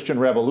great Christian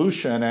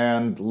Revolution,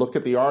 and look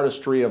at the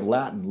artistry of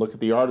Latin, look at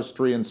the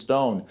artistry in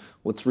stone.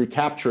 Let's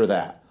recapture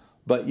that.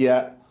 But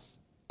yet,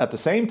 at the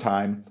same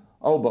time,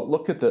 but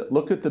look at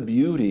the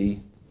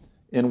beauty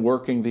in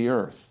working the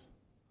earth.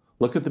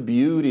 Look at the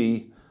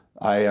beauty.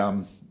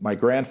 My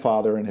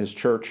grandfather in his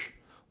church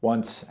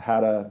once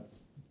had a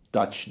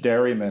Dutch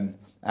dairyman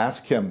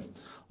ask him,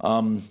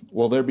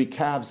 will there be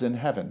calves in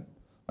heaven?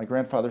 My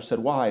grandfather said,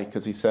 why?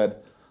 Because he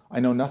said, I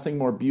know nothing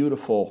more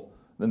beautiful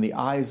than the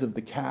eyes of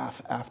the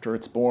calf after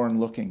it's born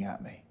looking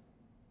at me.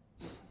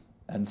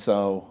 And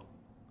so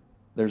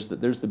there's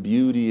the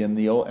beauty in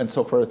the old. And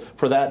so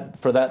for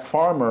that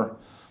farmer,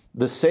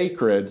 the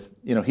sacred,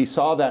 he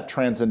saw that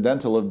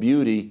transcendental of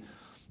beauty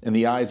in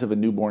the eyes of a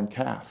newborn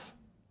calf.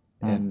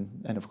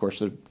 And of course,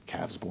 the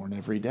calf's born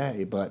every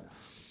day. But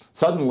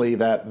suddenly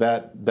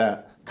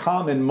that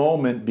common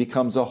moment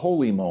becomes a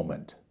holy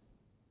moment.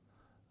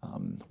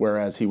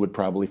 Whereas he would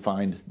probably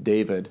find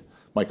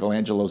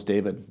Michelangelo's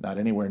David, not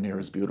anywhere near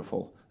as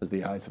beautiful as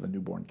the eyes of a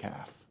newborn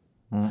calf.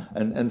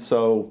 And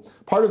so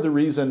part of the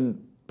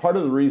reason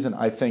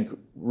I think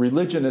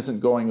religion isn't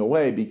going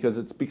away because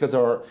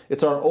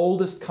it's our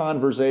oldest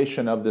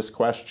conversation of this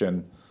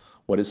question,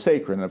 what is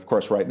sacred? And of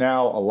course, right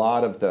now, a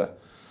lot of the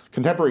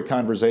contemporary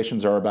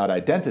conversations are about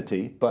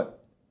identity,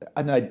 but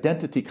an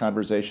identity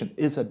conversation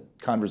is a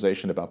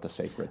conversation about the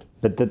sacred.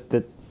 But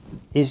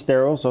is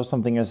there also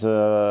something as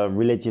a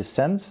religious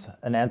sense,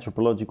 an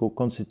anthropological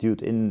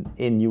constitute in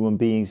human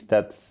beings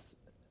that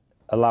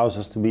allows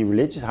us to be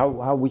religious?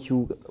 How would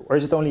you, or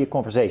is it only a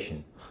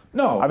conversation?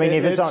 No, I mean,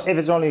 if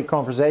it's only a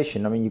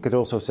conversation, I mean, you could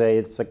also say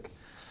it's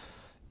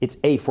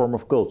a form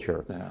of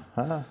culture.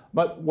 Yeah.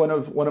 But one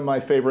of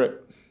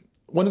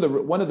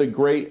the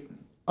great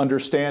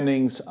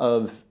understandings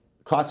of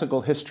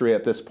classical history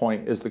at this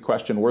point is the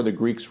question: were the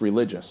Greeks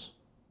religious?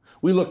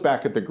 We look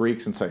back at the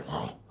Greeks and say,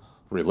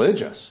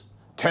 religious,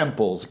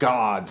 temples,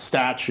 gods,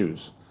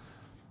 statues.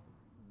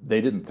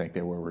 They didn't think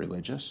they were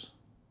religious.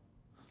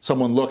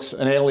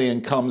 An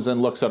alien comes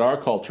and looks at our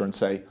culture and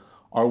say,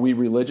 are we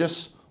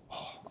religious?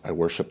 I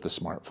worship the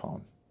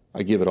smartphone.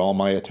 I give it all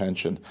my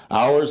attention.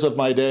 Hours of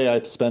my day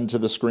I spend to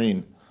the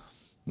screen.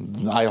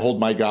 I hold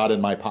my God in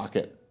my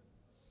pocket.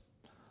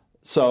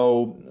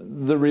 So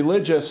the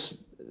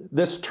religious,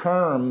 this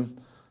term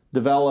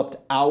developed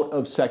out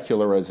of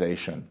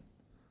secularization.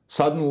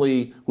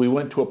 Suddenly, we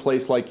went to a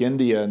place like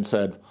India and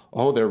said,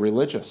 they're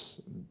religious.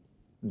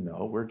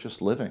 No, we're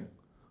just living.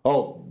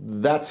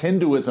 That's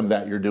Hinduism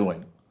that you're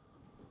doing.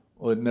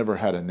 Well, it never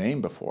had a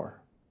name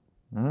before.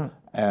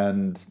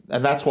 And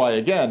that's why,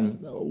 again,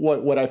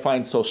 what I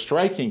find so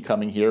striking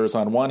coming here is,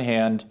 on one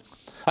hand,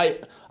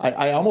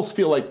 I almost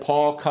feel like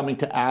Paul coming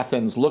to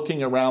Athens,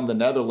 looking around the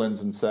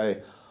Netherlands and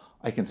say,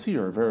 I can see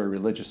you're a very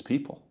religious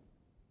people.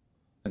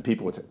 And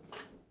people would say,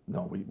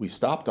 no, we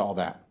stopped all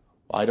that.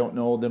 I don't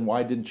know, then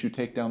why didn't you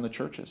take down the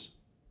churches?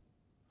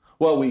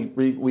 Well, we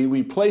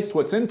replaced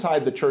what's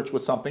inside the church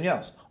with something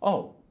else.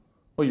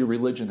 Your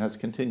religion has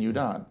continued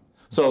on.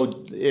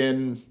 So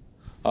in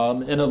a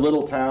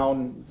little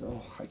town,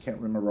 I can't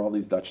remember all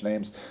these Dutch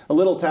names, a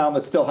little town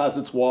that still has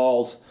its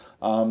walls,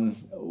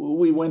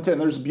 we went in,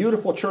 there's a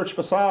beautiful church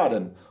facade,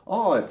 and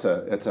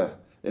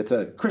it's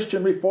a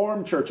Christian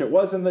Reformed church. It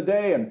was in the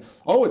day, and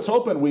it's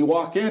open. We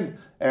walk in,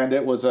 and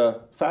it was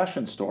a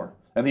fashion store.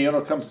 And the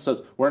owner comes and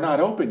says, we're not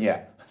open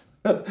yet.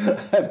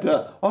 And,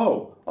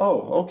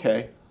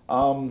 okay.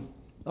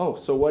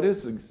 So what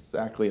is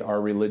exactly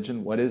our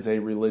religion? What is a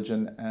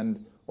religion?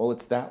 And,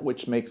 it's that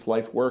which makes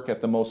life work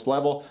at the most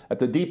level, at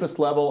the deepest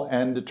level,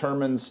 and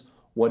determines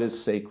what is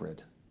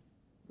sacred.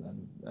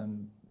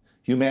 And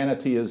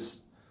humanity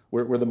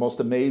we're the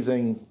most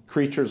amazing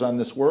creatures on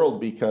this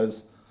world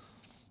because,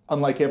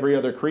 unlike every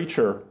other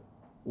creature,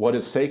 what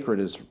is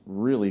sacred is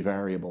really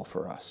variable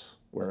for us.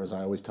 Whereas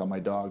I always tell my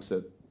dogs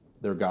that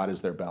their God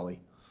is their belly,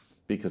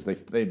 because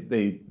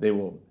they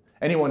will,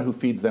 anyone who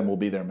feeds them will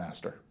be their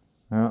master.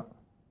 Yeah.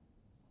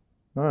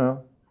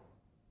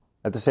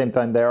 At the same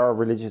time, there are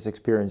religious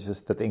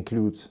experiences that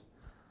include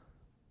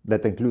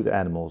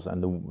animals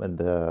and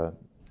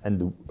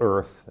the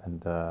earth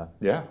and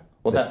yeah.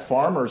 Well, that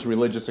farmer's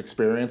religious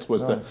experience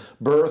was the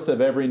birth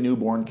of every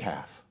newborn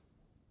calf.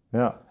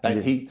 Yeah.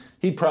 And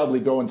he'd probably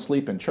go and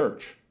sleep in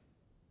church,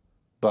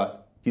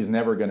 but he's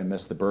never going to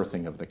miss the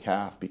birthing of the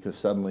calf because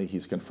suddenly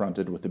he's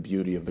confronted with the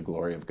beauty of the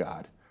glory of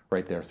God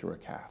right there through a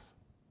calf.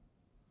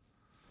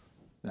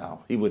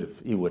 Now, he would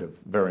have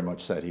very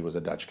much said he was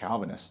a Dutch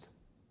Calvinist,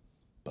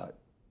 but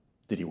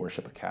did he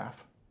worship a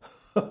calf?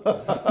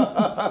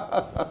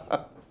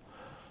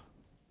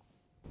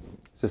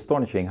 It's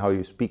astonishing how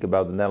you speak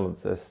about the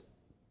Netherlands as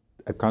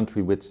a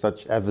country with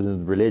such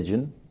evident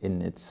religion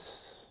in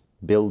its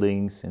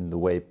buildings, in the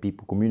way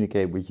people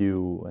communicate with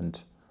you,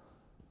 and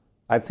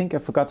I think I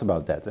forgot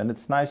about that. And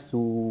it's nice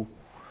to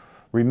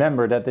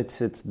remember that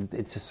it's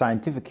a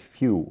scientific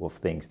view of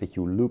things, that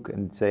you look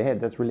and say, hey,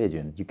 that's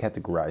religion. You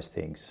categorize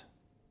things.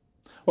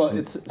 Well,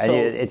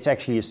 it's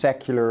actually a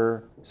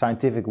secular,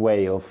 scientific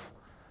way of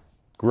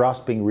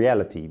grasping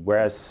reality,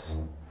 whereas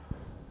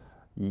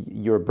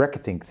you're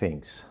bracketing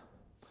things.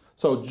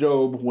 So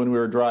Job, when we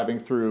were driving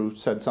through,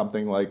 said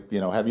something like,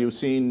 have you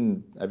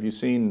seen, I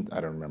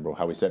don't remember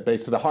how he said,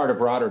 based to the heart of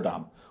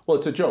Rotterdam. Well,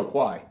 it's a joke.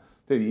 Why?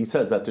 He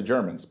says that to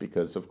Germans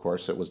because, of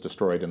course, it was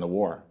destroyed in the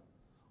war.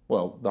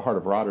 Well, the heart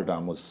of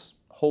Rotterdam was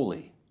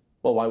holy.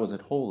 Well, why was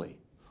it holy?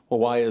 Well,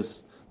 why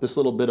is this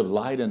little bit of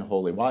Leiden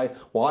holy?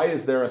 Why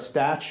is there a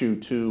statue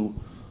to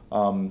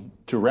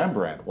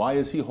Rembrandt? Why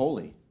is he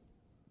holy?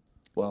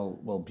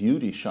 Well,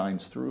 beauty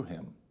shines through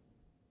him.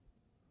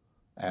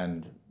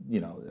 And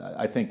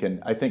I think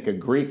a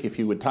Greek, if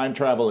you would time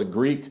travel a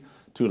Greek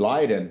to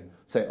Leiden,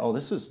 say, oh,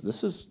 this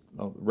is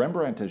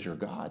Rembrandt is your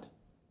god.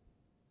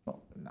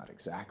 Well, not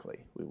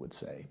exactly, we would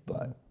say,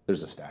 but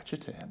there's a statue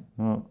to him.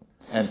 Oh.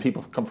 And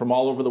people come from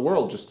all over the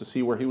world just to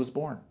see where he was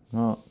born.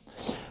 Oh.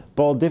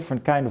 Paul,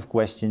 different kind of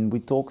question. We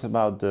talked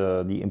about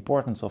the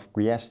importance of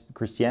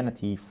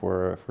Christianity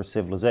for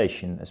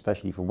civilization,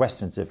 especially for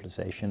Western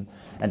civilization.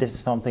 And this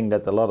is something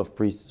that a lot of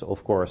priests,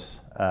 of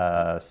course,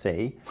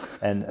 say,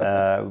 and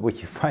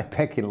which you find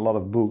back in a lot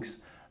of books.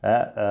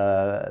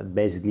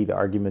 Basically the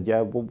argument,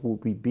 what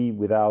would we be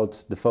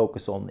without the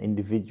focus on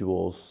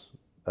individuals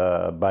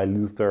by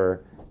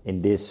Luther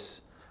in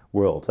this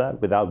world?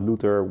 Without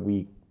Luther,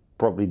 we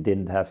probably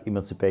didn't have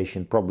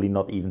emancipation, probably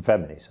not even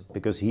feminism,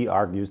 because he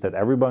argues that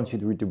everyone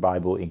should read the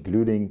Bible,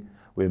 including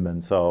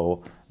women.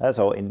 So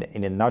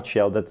in a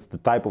nutshell, that's the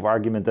type of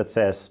argument that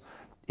says,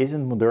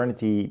 isn't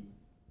modernity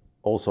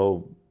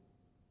also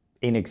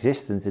in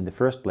existence in the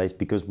first place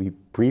because we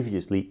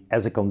previously,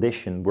 as a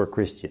condition, were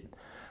Christian?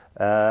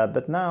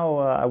 But now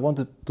I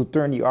wanted to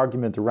turn the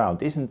argument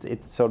around. Isn't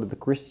it so that the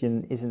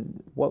Christian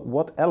isn't...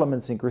 What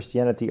elements in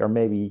Christianity are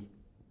maybe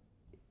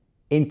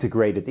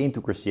integrated into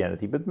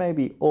Christianity, but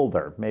maybe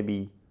older,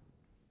 maybe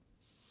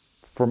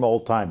from all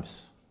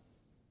times?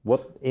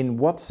 In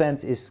what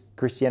sense is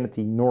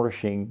Christianity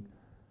nourishing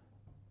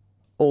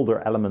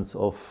older elements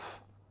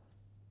of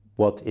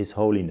what is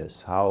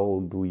holiness?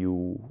 How do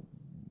you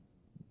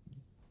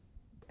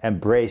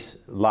embrace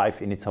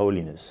life in its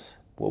holiness?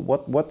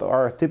 What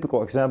are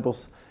typical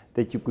examples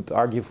that you could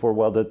argue for?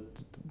 Well,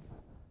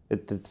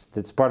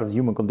 that's part of the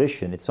human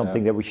condition. It's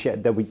something that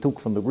we took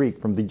from the Greek,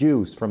 from the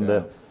Jews,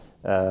 from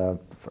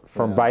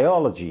from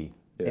biology.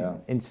 Yeah.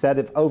 Instead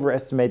of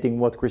overestimating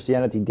what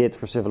Christianity did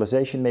for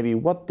civilization, maybe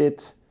what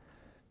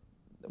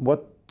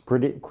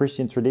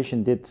Christian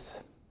tradition did,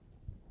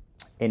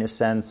 in a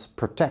sense,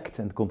 protect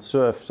and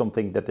conserve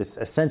something that is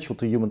essential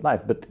to human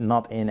life, but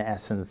not in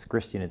essence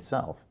Christian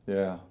itself.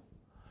 Yeah,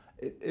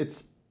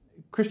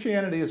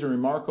 Christianity is a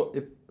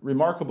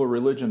remarkable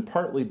religion,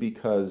 partly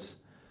because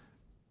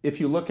if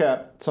you look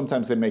at,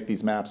 sometimes they make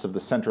these maps of the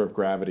center of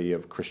gravity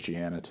of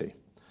Christianity.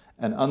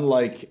 And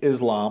unlike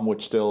Islam,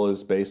 which still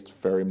is based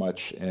very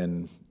much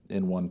in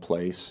one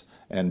place,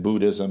 and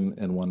Buddhism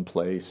in one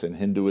place, and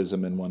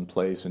Hinduism in one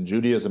place, and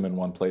Judaism in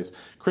one place,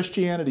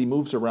 Christianity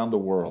moves around the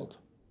world.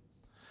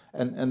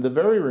 And the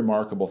very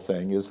remarkable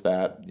thing is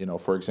that,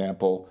 for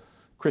example,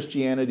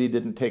 Christianity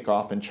didn't take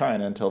off in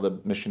China until the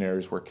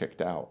missionaries were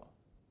kicked out.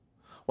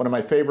 One of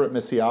my favorite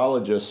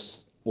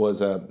missiologists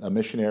was a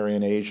missionary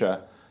in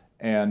Asia,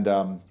 and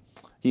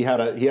he had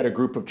a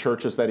group of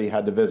churches that he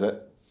had to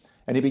visit.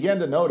 And he began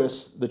to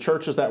notice the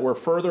churches that were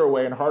further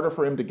away and harder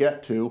for him to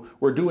get to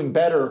were doing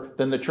better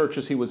than the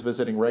churches he was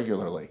visiting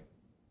regularly.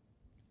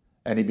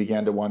 And he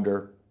began to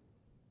wonder,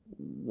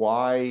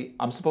 why?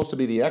 I'm supposed to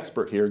be the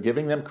expert here,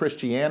 giving them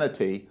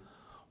Christianity.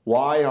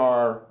 Why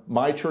are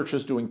my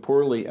churches doing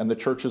poorly and the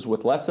churches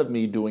with less of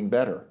me doing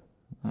better?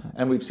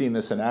 And we've seen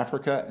this in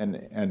Africa and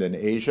in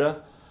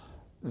Asia,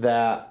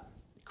 that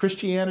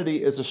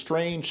Christianity is a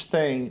strange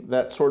thing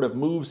that sort of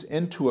moves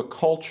into a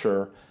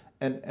culture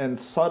and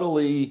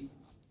subtly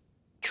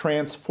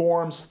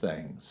transforms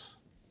things.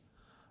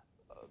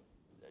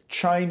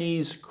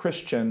 Chinese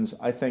Christians,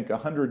 I think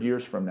 100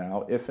 years from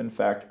now, if in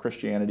fact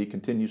Christianity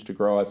continues to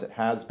grow as it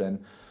has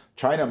been,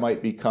 China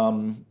might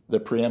become the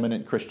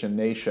preeminent Christian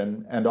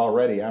nation, and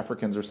already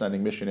Africans are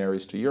sending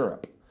missionaries to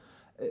Europe.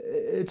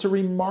 It's a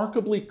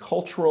remarkably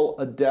cultural,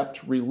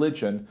 adept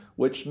religion,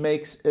 which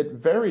makes it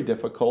very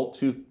difficult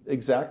to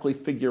exactly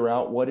figure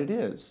out what it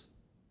is.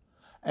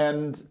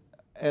 And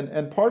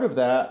part of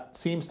that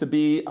seems to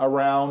be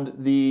around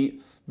the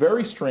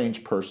very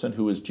strange person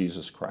who is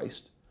Jesus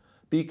Christ.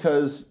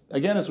 Because,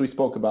 again, as we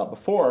spoke about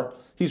before,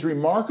 he's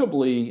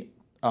remarkably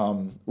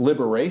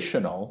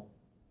liberational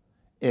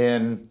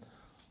in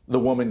the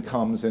woman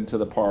comes into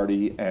the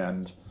party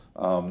and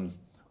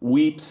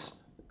weeps,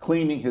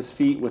 cleaning his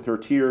feet with her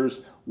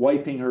tears,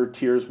 wiping her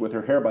tears with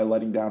her hair by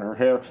letting down her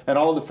hair. And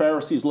all the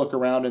Pharisees look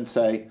around and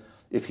say,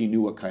 if he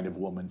knew what kind of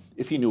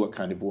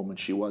woman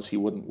she was, he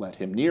wouldn't let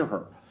him near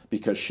her,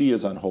 because she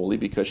is unholy,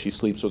 because she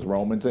sleeps with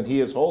Romans, and he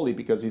is holy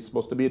because he's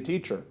supposed to be a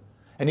teacher.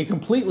 And he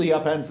completely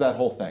upends that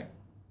whole thing.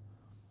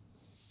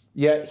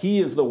 Yet he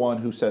is the one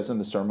who says in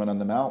the Sermon on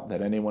the Mount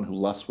that anyone who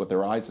lusts with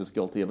their eyes is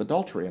guilty of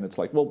adultery. And it's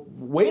like, well,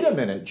 wait a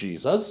minute,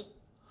 Jesus.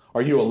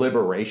 Are you a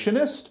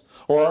liberationist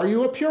or are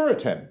you a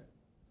Puritan?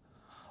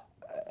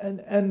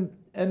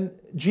 And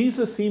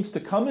Jesus seems to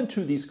come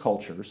into these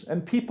cultures,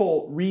 and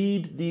people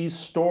read these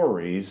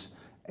stories,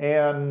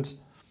 and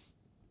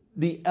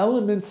the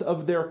elements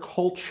of their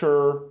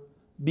culture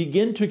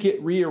begin to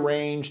get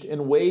rearranged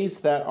in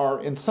ways that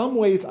are in some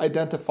ways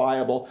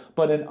identifiable,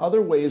 but in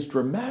other ways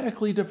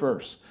dramatically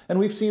diverse. And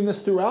we've seen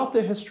this throughout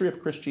the history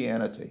of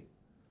Christianity.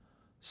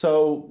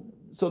 So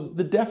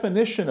the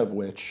definition of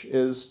which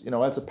is,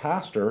 as a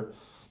pastor,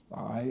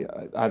 I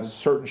have a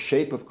certain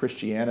shape of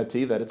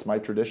Christianity that it's my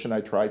tradition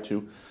I try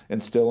to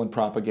instill and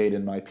propagate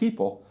in my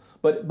people.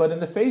 But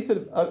in the faith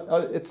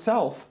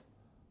itself,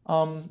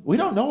 we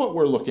don't know what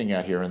we're looking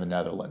at here in the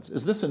Netherlands.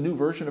 Is this a new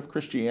version of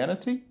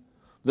Christianity?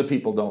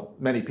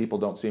 Many people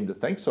don't seem to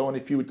think so, and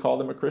if you would call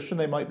them a Christian,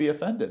 they might be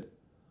offended.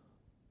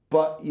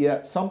 But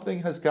yet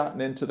something has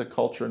gotten into the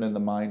culture and in the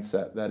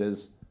mindset that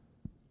is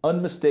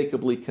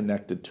unmistakably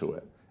connected to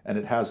it. And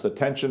it has the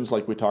tensions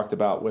like we talked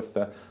about with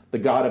the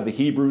God of the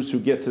Hebrews who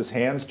gets his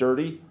hands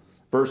dirty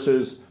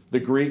versus the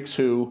Greeks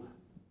who,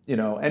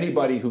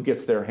 anybody who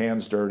gets their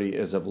hands dirty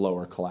is of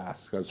lower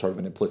class, sort of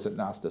an implicit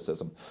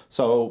Gnosticism.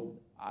 So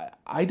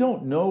I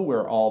don't know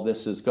where all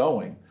this is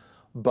going,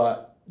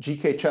 but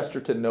G.K.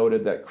 Chesterton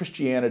noted that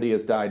Christianity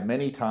has died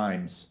many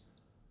times,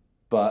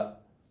 but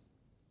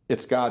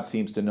its God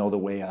seems to know the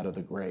way out of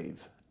the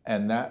grave.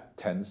 And that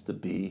tends to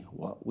be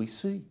what we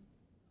see.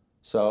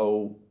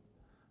 So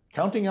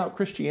counting out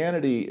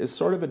Christianity is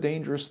sort of a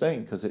dangerous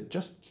thing because it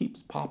just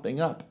keeps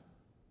popping up.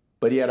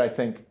 But yet I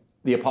think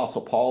the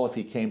Apostle Paul, if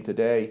he came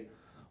today,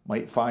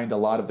 might find a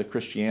lot of the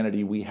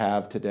Christianity we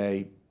have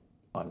today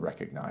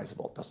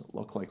unrecognizable. It doesn't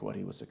look like what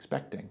he was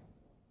expecting.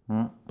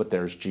 But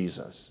there's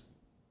Jesus.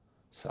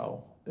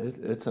 So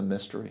it's a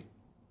mystery.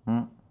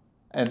 And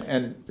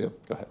yeah,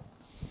 go ahead.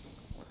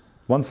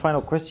 One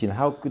final question: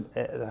 how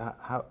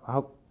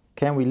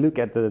can we look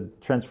at the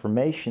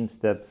transformations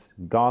that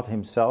God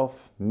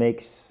Himself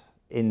makes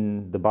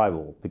in the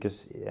Bible?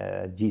 Because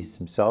Jesus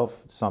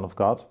Himself, Son of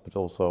God, but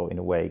also in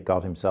a way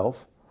God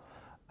Himself.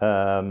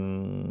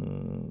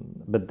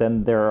 But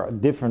then there are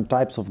different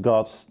types of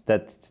gods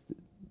that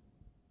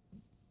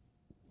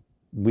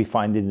we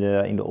find in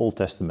the Old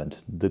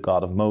Testament. The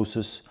God of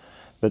Moses,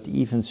 but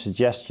even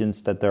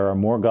suggestions that there are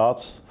more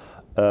gods.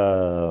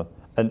 A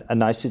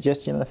nice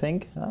suggestion, I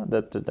think,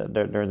 that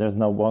there's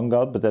no one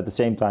God, but at the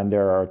same time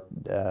there are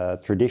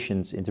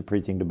traditions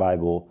interpreting the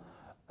Bible,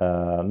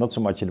 not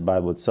so much in the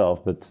Bible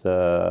itself, but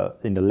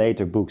in the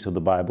later books of the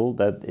Bible,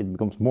 that it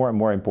becomes more and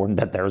more important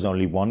that there is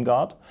only one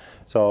God.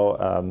 So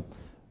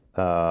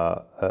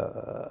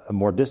a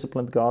more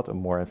disciplined God, a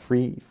more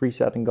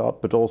free-setting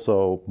God, but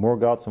also more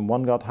gods and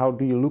one God. How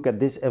do you look at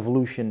this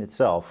evolution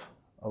itself?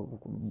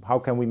 How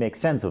can we make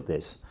sense of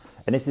this?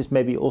 And is this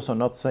maybe also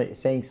not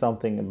saying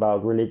something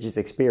about religious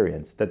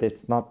experience? That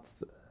it's not,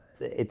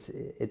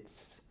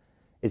 it's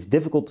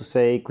difficult to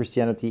say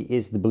Christianity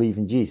is the belief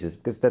in Jesus,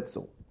 because that's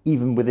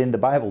even within the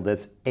Bible.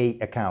 That's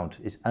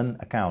an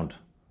account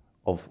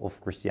of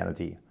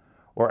Christianity.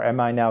 Or am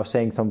I now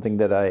saying something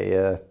that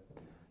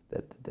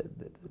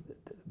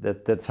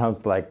that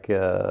sounds like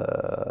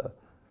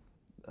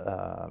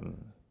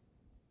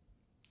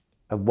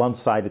a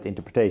one-sided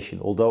interpretation,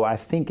 although I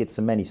think it's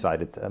a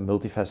many-sided,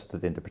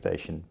 multifaceted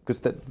interpretation, because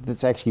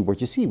that's actually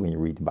what you see when you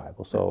read the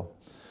Bible. So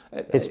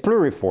it's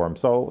pluriform.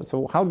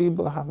 So how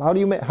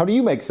do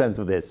you make sense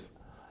of this?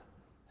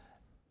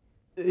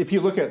 If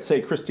you look at,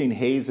 say, Christine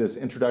Hayes'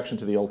 Introduction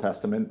to the Old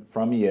Testament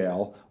from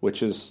Yale,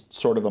 which is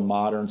sort of a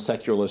modern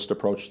secularist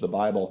approach to the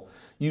Bible,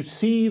 you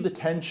see the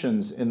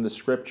tensions in the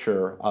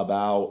Scripture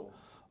about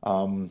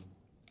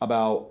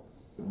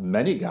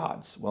many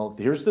gods. Well,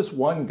 here's this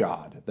one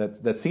God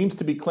that seems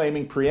to be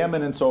claiming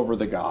preeminence over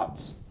the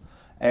gods.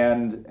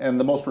 And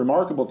the most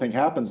remarkable thing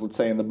happens, let's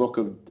say, in the book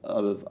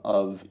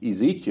of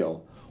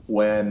Ezekiel,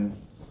 when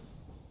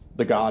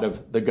the God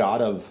of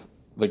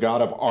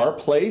our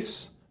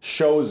place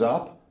shows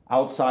up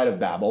outside of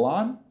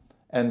Babylon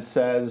and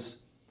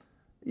says,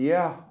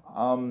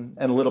 and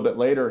a little bit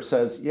later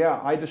says,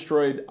 I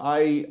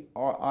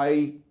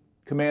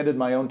commanded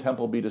my own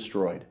temple be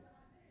destroyed.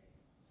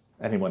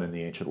 Anyone in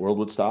the ancient world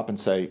would stop and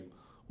say,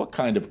 what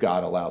kind of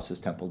God allows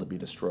his temple to be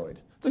destroyed?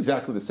 It's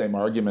exactly the same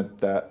argument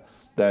that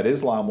that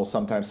Islam will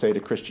sometimes say to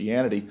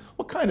Christianity,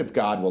 what kind of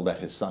God will let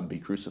his son be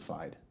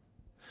crucified?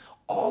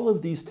 All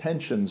of these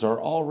tensions are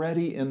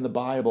already in the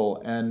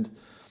Bible, and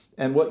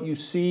what you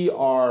see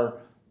are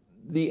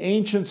the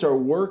ancients are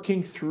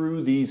working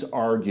through these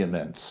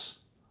arguments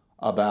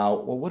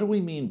about, well, what do we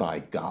mean by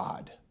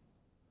God?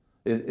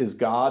 Is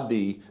God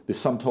the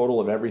sum total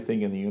of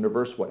everything in the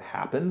universe? What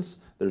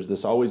happens? There's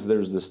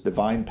this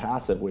divine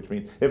passive, which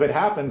means if it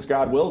happens,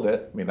 God willed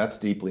it. I mean, that's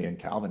deeply in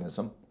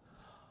Calvinism.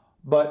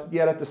 But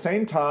yet at the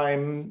same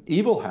time,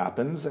 evil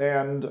happens,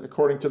 and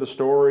according to the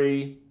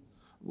story,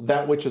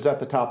 that which is at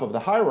the top of the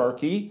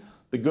hierarchy,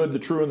 the good, the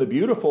true, and the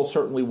beautiful,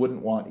 certainly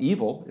wouldn't want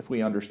evil if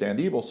we understand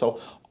evil.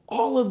 So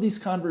all of these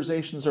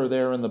conversations are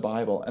there in the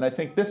Bible, and I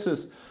think this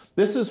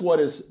is what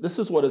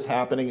is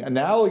happening,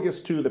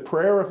 analogous to the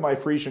prayer of my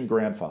Frisian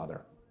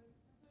grandfather,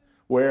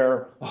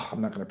 where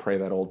I'm not going to pray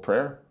that old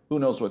prayer. Who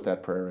knows what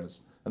that prayer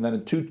is? And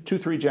then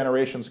 3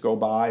 generations go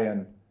by,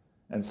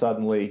 and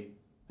suddenly,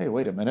 hey,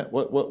 wait a minute,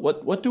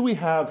 what do we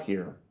have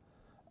here?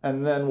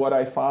 And then what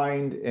I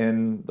find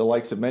in the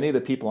likes of many of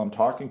the people I'm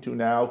talking to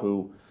now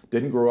who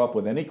didn't grow up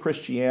with any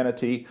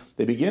Christianity,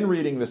 they begin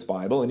reading this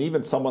Bible, and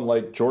even someone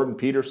like Jordan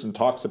Peterson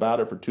talks about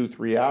it for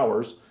 2-3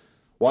 hours,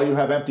 while you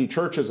have empty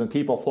churches and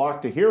people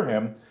flock to hear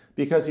him,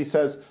 because he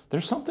says,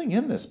 there's something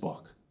in this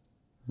book.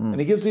 And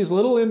he gives these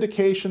little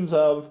indications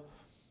of,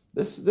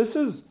 it's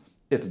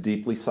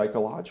deeply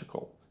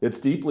psychological. It's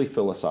deeply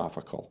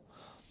philosophical.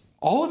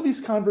 All of these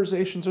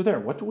conversations are there.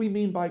 What do we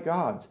mean by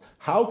gods?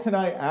 How can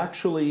I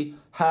actually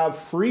have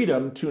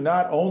freedom to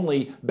not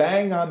only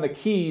bang on the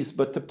keys,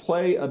 but to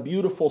play a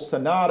beautiful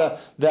sonata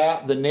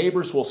that the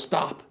neighbors will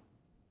stop?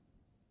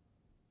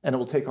 And it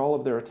will take all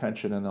of their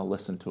attention, and they'll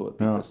listen to it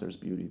because there's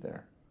beauty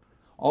there.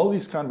 All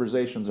these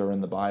conversations are in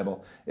the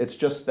Bible. It's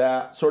just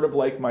that, sort of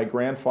like my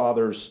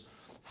grandfather's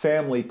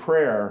family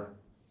prayer,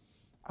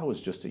 I was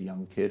just a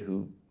young kid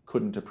who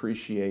couldn't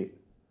appreciate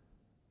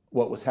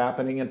what was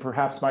happening, and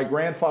perhaps my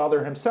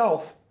grandfather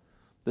himself,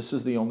 this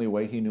is the only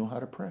way he knew how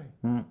to pray.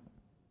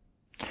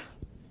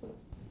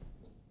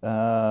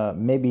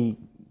 Maybe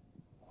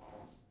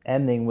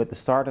ending with the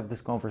start of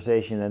this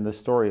conversation and the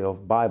story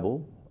of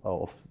Bible,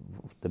 of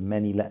the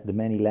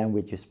many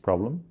languages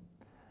problem.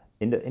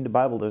 In the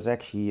Bible, there's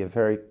actually a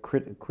very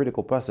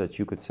critical passage,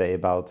 you could say,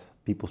 about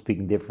people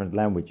speaking different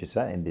languages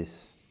in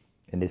this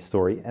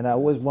story. And I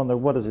always wonder,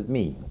 what does it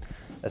mean?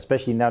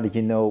 Especially now that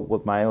you know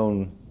what my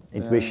own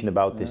intuition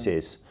about this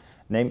is.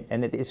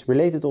 And it is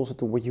related also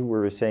to what you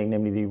were saying,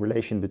 namely the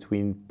relation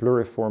between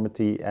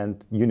pluriformity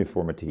and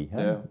uniformity.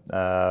 And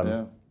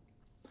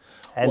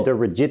the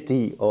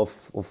rigidity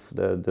of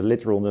the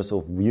literalness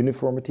of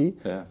uniformity,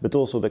 but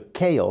also the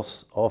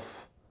chaos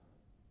of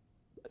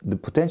the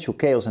potential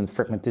chaos and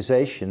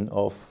fragmentization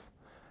of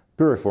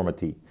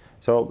pluriformity.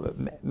 So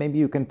maybe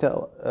you can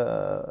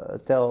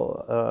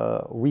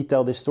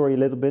retell this story a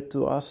little bit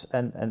to us,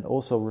 and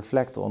also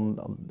reflect on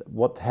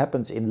what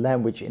happens in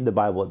language in the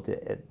Bible,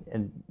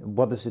 and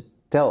what does it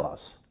tell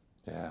us?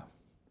 Yeah.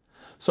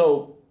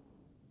 So,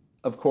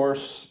 of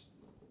course,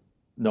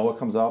 Noah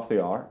comes off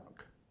the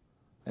ark,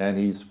 and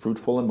he's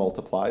fruitful and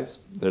multiplies.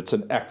 It's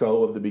an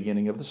echo of the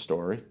beginning of the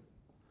story.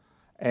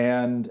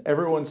 And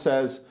everyone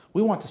says,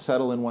 we want to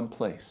settle in one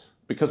place,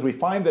 because we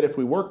find that if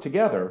we work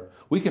together,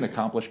 we can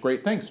accomplish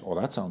great things. Oh,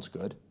 that sounds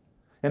good.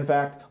 In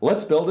fact,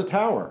 let's build a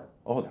tower.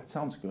 Oh, that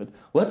sounds good.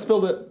 Let's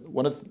build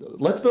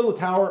a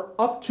tower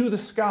up to the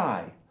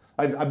sky.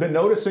 I've been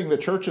noticing the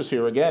churches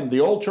here again. The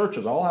old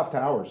churches all have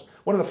towers.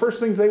 One of the first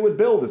things they would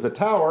build is a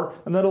tower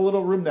and then a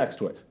little room next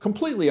to it.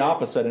 Completely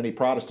opposite any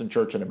Protestant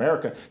church in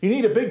America. You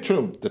need a big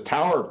tomb. The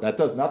tower, that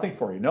does nothing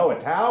for you. No, a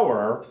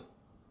tower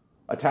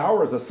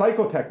is a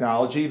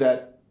psychotechnology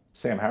that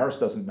Sam Harris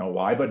doesn't know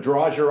why, but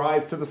draws your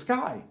eyes to the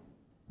sky.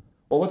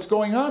 Well, what's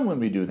going on when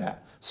we do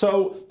that?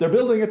 So they're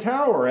building a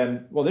tower,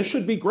 and, well, this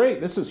should be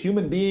great. This is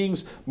human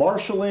beings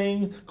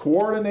marshaling,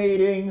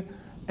 coordinating.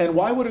 And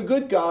why would a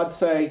good God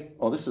say,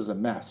 oh, this is a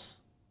mess?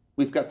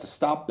 We've got to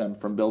stop them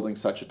from building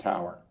such a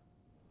tower.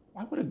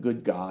 Why would a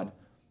good God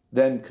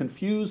then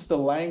confuse the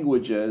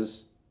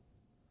languages?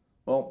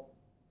 Well,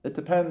 it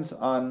depends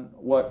on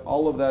what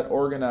all of that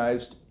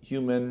organized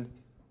human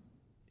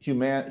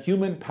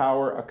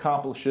power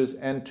accomplishes,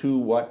 and to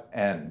what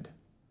end.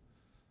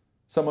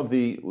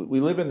 We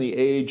live in the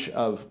age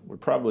of, we're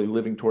probably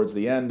living towards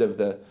the end of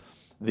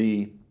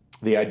the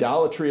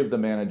idolatry of the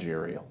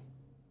managerial.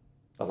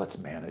 Oh, let's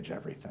manage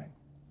everything.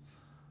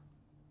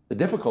 The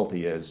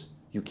difficulty is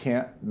you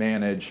can't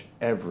manage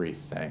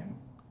everything.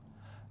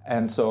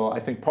 And so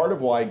I think part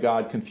of why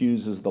God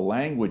confuses the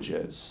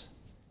languages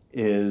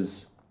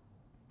is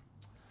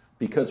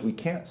because we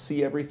can't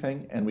see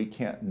everything and we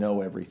can't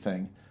know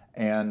everything.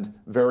 And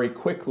very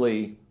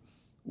quickly,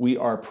 we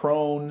are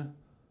prone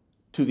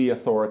to the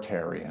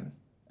authoritarian.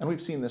 And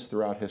we've seen this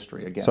throughout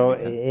history again. So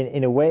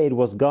in a way, it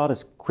was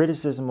God's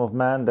criticism of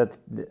man,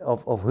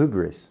 of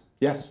hubris.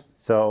 Yes.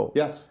 So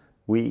yes.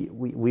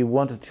 we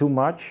want it too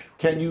much.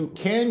 Can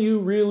you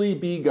really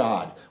be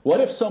God?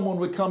 What if someone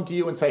would come to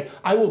you and say,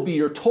 I will be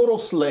your total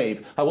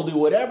slave. I will do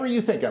whatever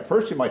you think. At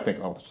first you might think,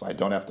 oh, so I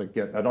don't have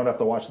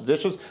to wash the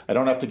dishes. I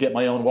don't have to get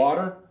my own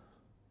water.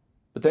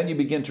 But then you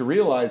begin to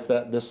realize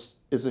that this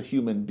is a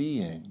human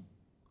being,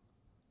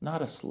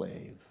 not a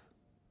slave.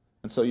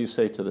 And so you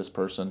say to this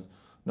person,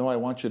 no, I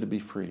want you to be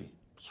free.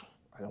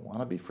 I don't want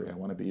to be free. I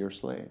want to be your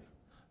slave.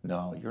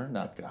 No, you're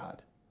not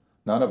God.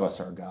 None of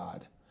us are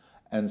God.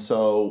 And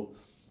so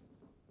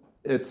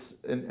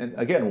it's, and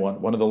again,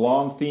 one of the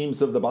long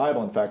themes of the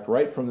Bible, in fact,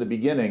 right from the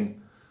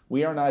beginning,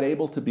 we are not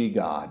able to be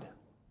God.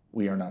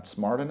 We are not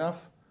smart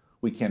enough.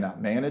 We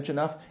cannot manage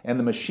enough. And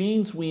the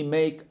machines we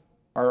make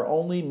are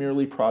only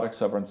merely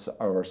products of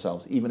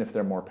ourselves, even if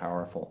they're more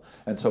powerful.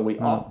 And so we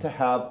ought to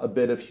have a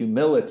bit of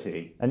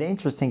humility. And the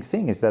interesting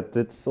thing is that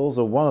it's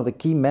also one of the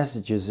key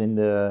messages in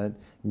the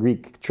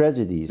Greek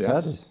tragedies.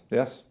 Yes,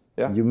 yes,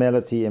 yeah.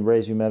 Humility,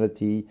 embrace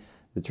humility,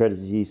 the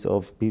tragedies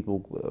of people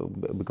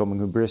becoming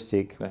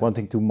hubristic,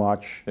 wanting too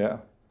much. Yeah.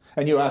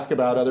 And you ask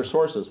about other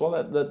sources. Well,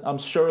 I'm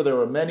sure there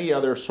are many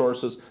other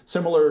sources,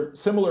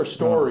 similar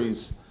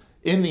stories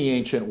in the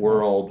ancient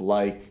world,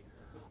 like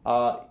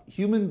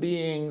human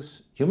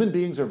beings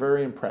are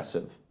very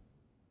impressive,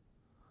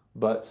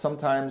 but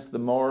sometimes the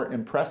more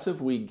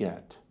impressive we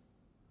get,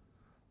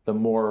 the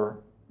more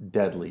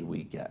deadly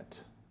we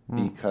get.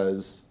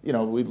 Because,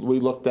 we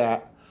looked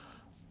at,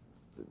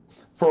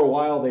 for a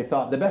while they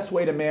thought the best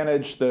way to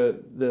manage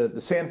the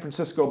San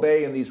Francisco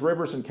Bay and these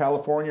rivers in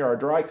California, our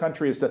dry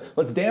country, is to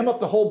let's dam up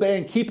the whole bay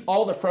and keep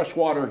all the fresh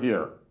water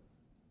here.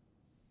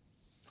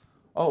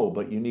 Oh,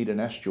 but you need an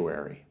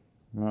estuary.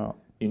 No.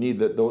 You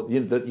need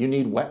you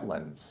need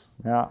wetlands.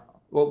 Yeah.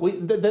 Well,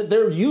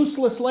 they're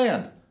useless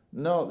land.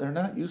 No, they're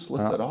not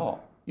useless at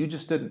all. You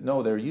just didn't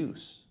know their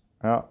use.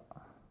 Yeah.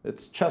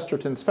 It's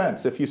Chesterton's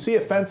fence. If you see a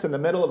fence in the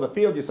middle of a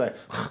field, you say,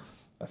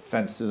 "A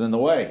fence is in the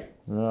way."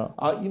 Yeah.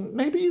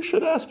 Maybe you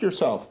should ask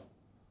yourself.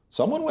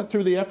 Someone went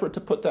through the effort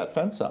to put that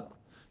fence up.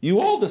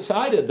 You all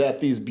decided that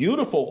these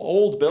beautiful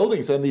old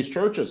buildings and these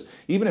churches,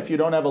 even if you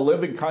don't have a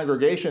living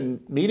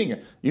congregation meeting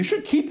it, you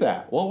should keep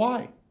that. Well,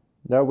 why?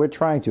 No, we're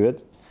trying to keep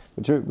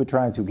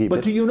it.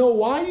 But do you know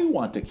why you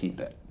want to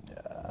keep it?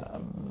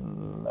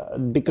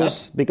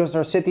 Because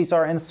our cities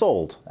are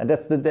ensouled, and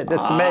that's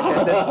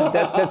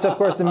of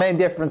course the main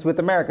difference with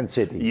American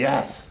cities.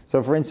 Yes.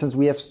 So, for instance,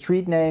 we have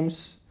street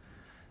names,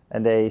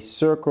 and they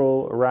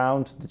circle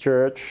around the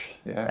church,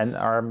 and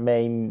our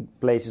main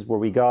places where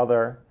we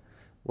gather,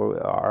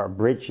 where our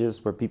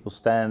bridges where people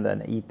stand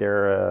and eat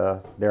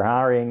their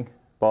haring,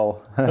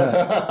 Paul,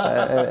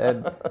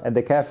 and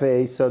the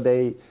cafes. So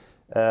they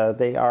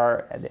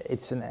are.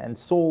 It's an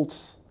ensouled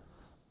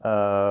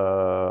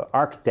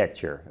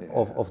architecture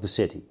of the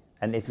city.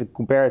 And if you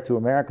compare it to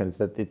Americans,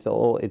 that it's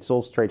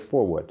all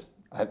straightforward.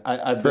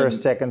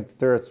 First, second,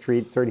 third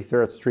street,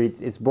 33rd Street.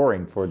 It's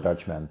boring for a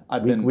Dutchman.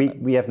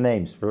 We have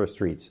names for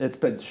streets. It's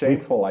been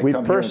shameful. We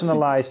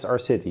personalize our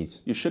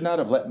cities. You should not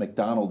have let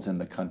McDonald's in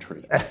the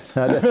country.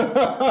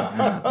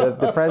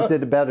 The French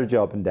did a better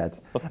job in that.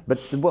 But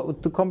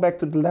to come back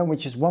to the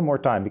languages one more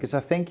time, because I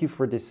thank you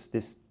for this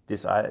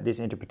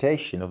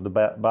interpretation of the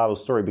Bible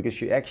story, because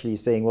you're actually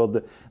saying, well,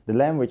 the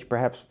language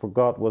perhaps for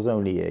God was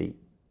only a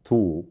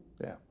tool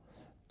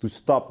to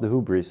stop the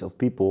hubris of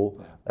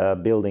people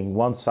building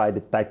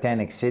one-sided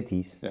Titanic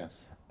cities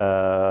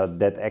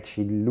that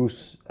actually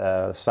lose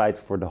sight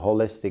for the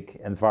holistic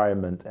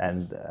environment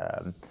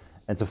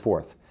and so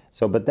forth.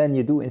 So, but then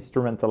you do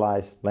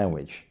instrumentalize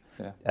language.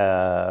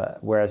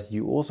 Whereas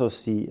you also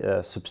see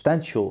a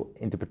substantial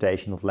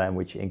interpretation of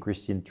language in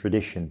Christian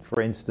tradition. For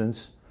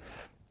instance,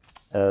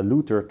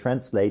 Luther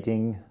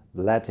translating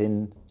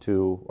Latin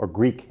or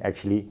Greek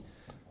actually,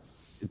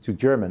 to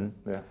German,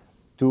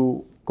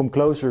 to come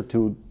closer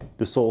to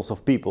the souls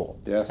of people,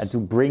 and to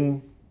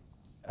bring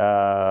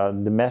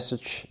the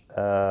message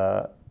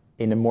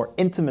in a more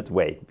intimate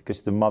way,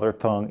 because the mother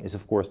tongue is,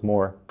 of course,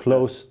 more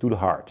close to the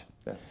heart.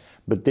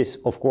 But this,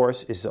 of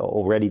course, is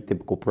already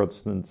typical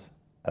Protestant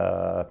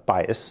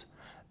bias,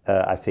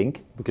 I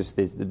think, because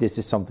this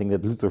is something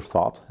that Luther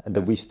thought and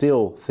that we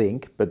still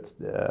think,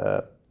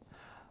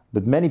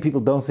 but many people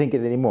don't think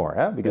it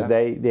anymore, because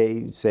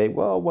they say,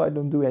 well, why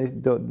don't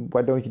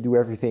you do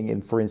everything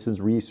in, for instance,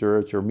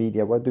 research or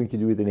media? Why don't you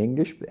do it in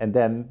English? And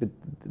then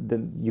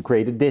you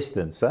create a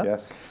distance.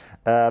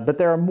 But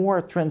there are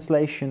more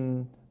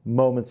translation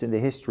moments in the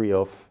history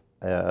of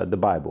the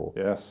Bible.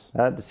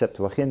 The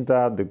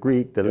Septuaginta, the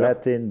Greek, the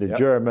Latin, the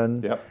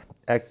German.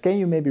 Can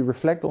you maybe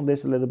reflect on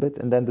this a little bit?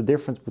 And then the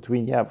difference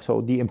between, so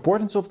the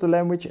importance of the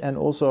language and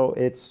also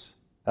its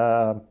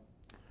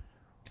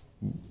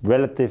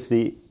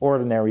relatively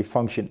ordinary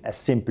function as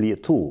simply a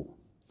tool.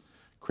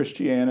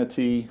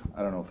 Christianity,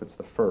 I don't know if it's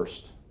the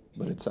first,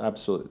 but it's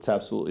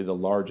absolutely the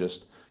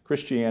largest.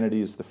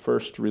 Christianity is the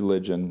first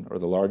religion, or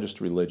the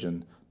largest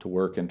religion, to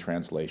work in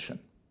translation.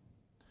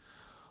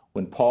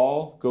 When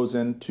Paul goes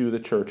into the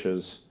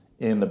churches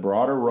in the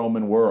broader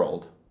Roman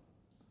world,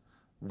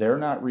 they're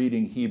not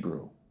reading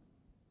Hebrew.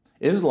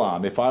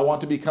 Islam, if I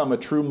want to become a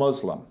true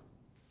Muslim,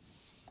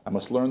 I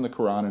must learn the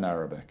Quran in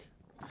Arabic.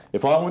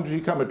 If I want to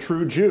become a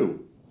true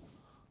Jew,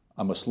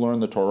 I must learn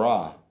the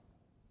Torah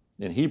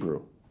in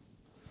Hebrew.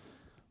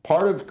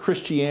 Part of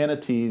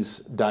Christianity's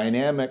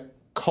dynamic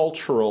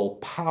cultural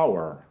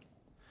power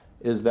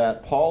is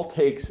that Paul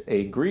takes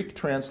a Greek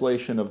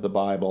translation of the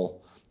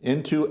Bible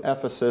into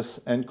Ephesus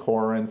and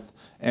Corinth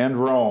and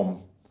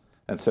Rome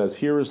and says,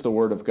 here is the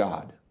Word of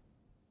God.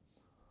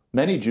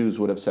 Many Jews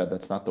would have said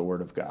that's not the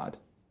Word of God.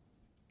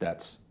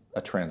 That's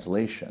a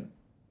translation.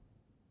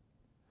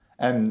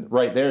 And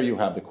right there you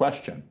have the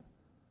question.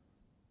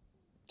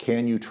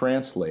 Can you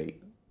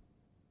translate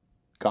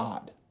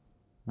God?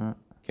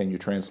 Can you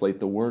translate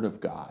the Word of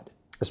God?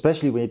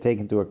 Especially when you take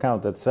into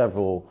account that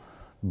several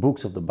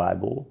books of the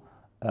Bible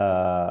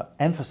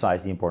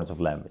emphasize the importance of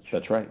language.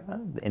 That's right.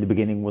 In the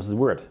beginning was the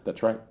Word.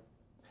 That's right.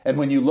 And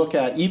when you look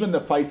at even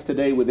the fights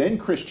today within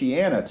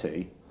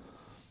Christianity,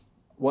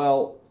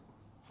 well,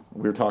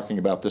 we're talking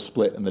about the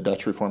split in the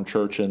Dutch Reformed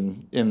Church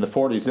in the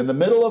 40s. In the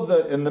middle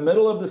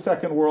of the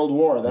Second World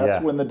War,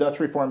 that's when the Dutch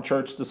Reformed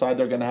Church decide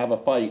they're going to have a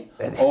fight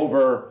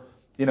over,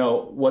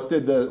 what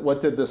did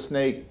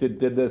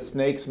the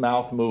snake's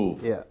mouth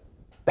move? Yeah.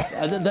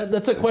 And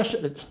that's a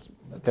question.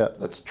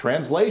 That's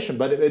translation,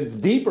 but it's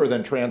deeper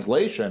than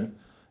translation.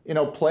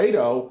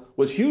 Plato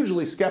was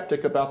hugely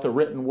skeptic about the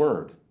written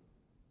word.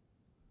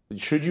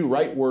 Should you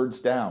write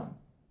words down?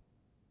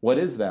 What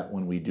is that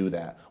when we do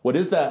that? What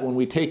is that when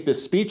we take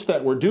this speech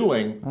that we're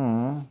doing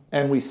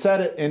and we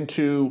set it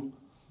into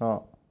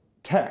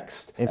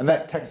text, and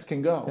that text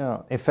can go?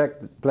 Yeah. In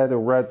fact, Plato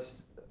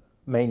writes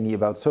mainly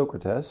about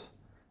Socrates,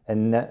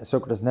 and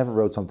Socrates never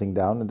wrote something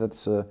down, and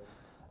that's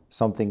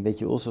something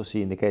that you also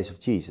see in the case of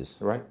Jesus.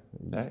 Right.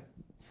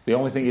 The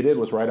only thing he did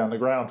was write on the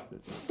ground.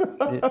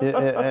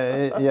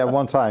 Yeah,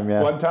 one time.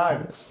 Yeah, one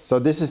time. So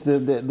this is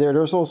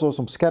there's also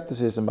some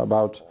skepticism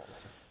about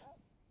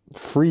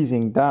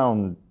freezing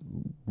down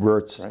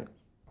words.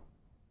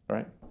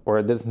 Right.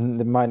 Or that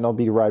might not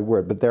be the right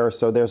word, but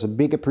there's a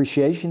big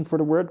appreciation for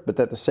the word, but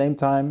at the same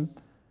time,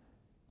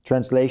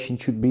 translation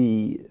should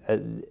be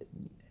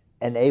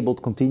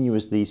enabled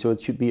continuously, so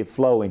it should be a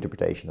flow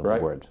interpretation of the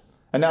word.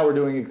 And now we're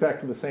doing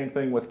exactly the same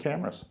thing with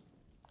cameras.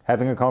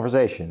 Having a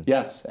conversation.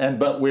 Yes,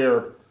 but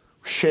we're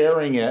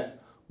sharing it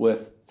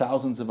with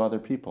thousands of other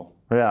people.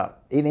 Yeah,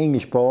 in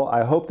English, Paul.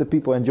 I hope that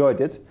people enjoyed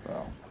it.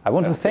 Well, I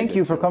want to thank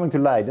you for coming to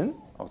Leiden.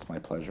 Oh, it's my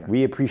pleasure.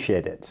 We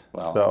appreciate it.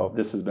 Well,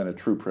 this has been a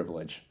true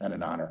privilege and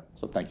an honor.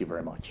 So thank you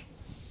very much.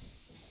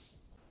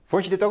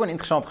 Vond je dit ook een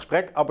interessant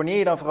gesprek? Abonneer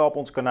je dan vooral op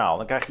ons kanaal.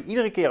 Dan krijg je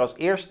iedere keer als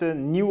eerste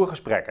nieuwe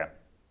gesprekken.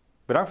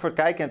 Bedankt voor het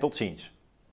kijken en tot ziens.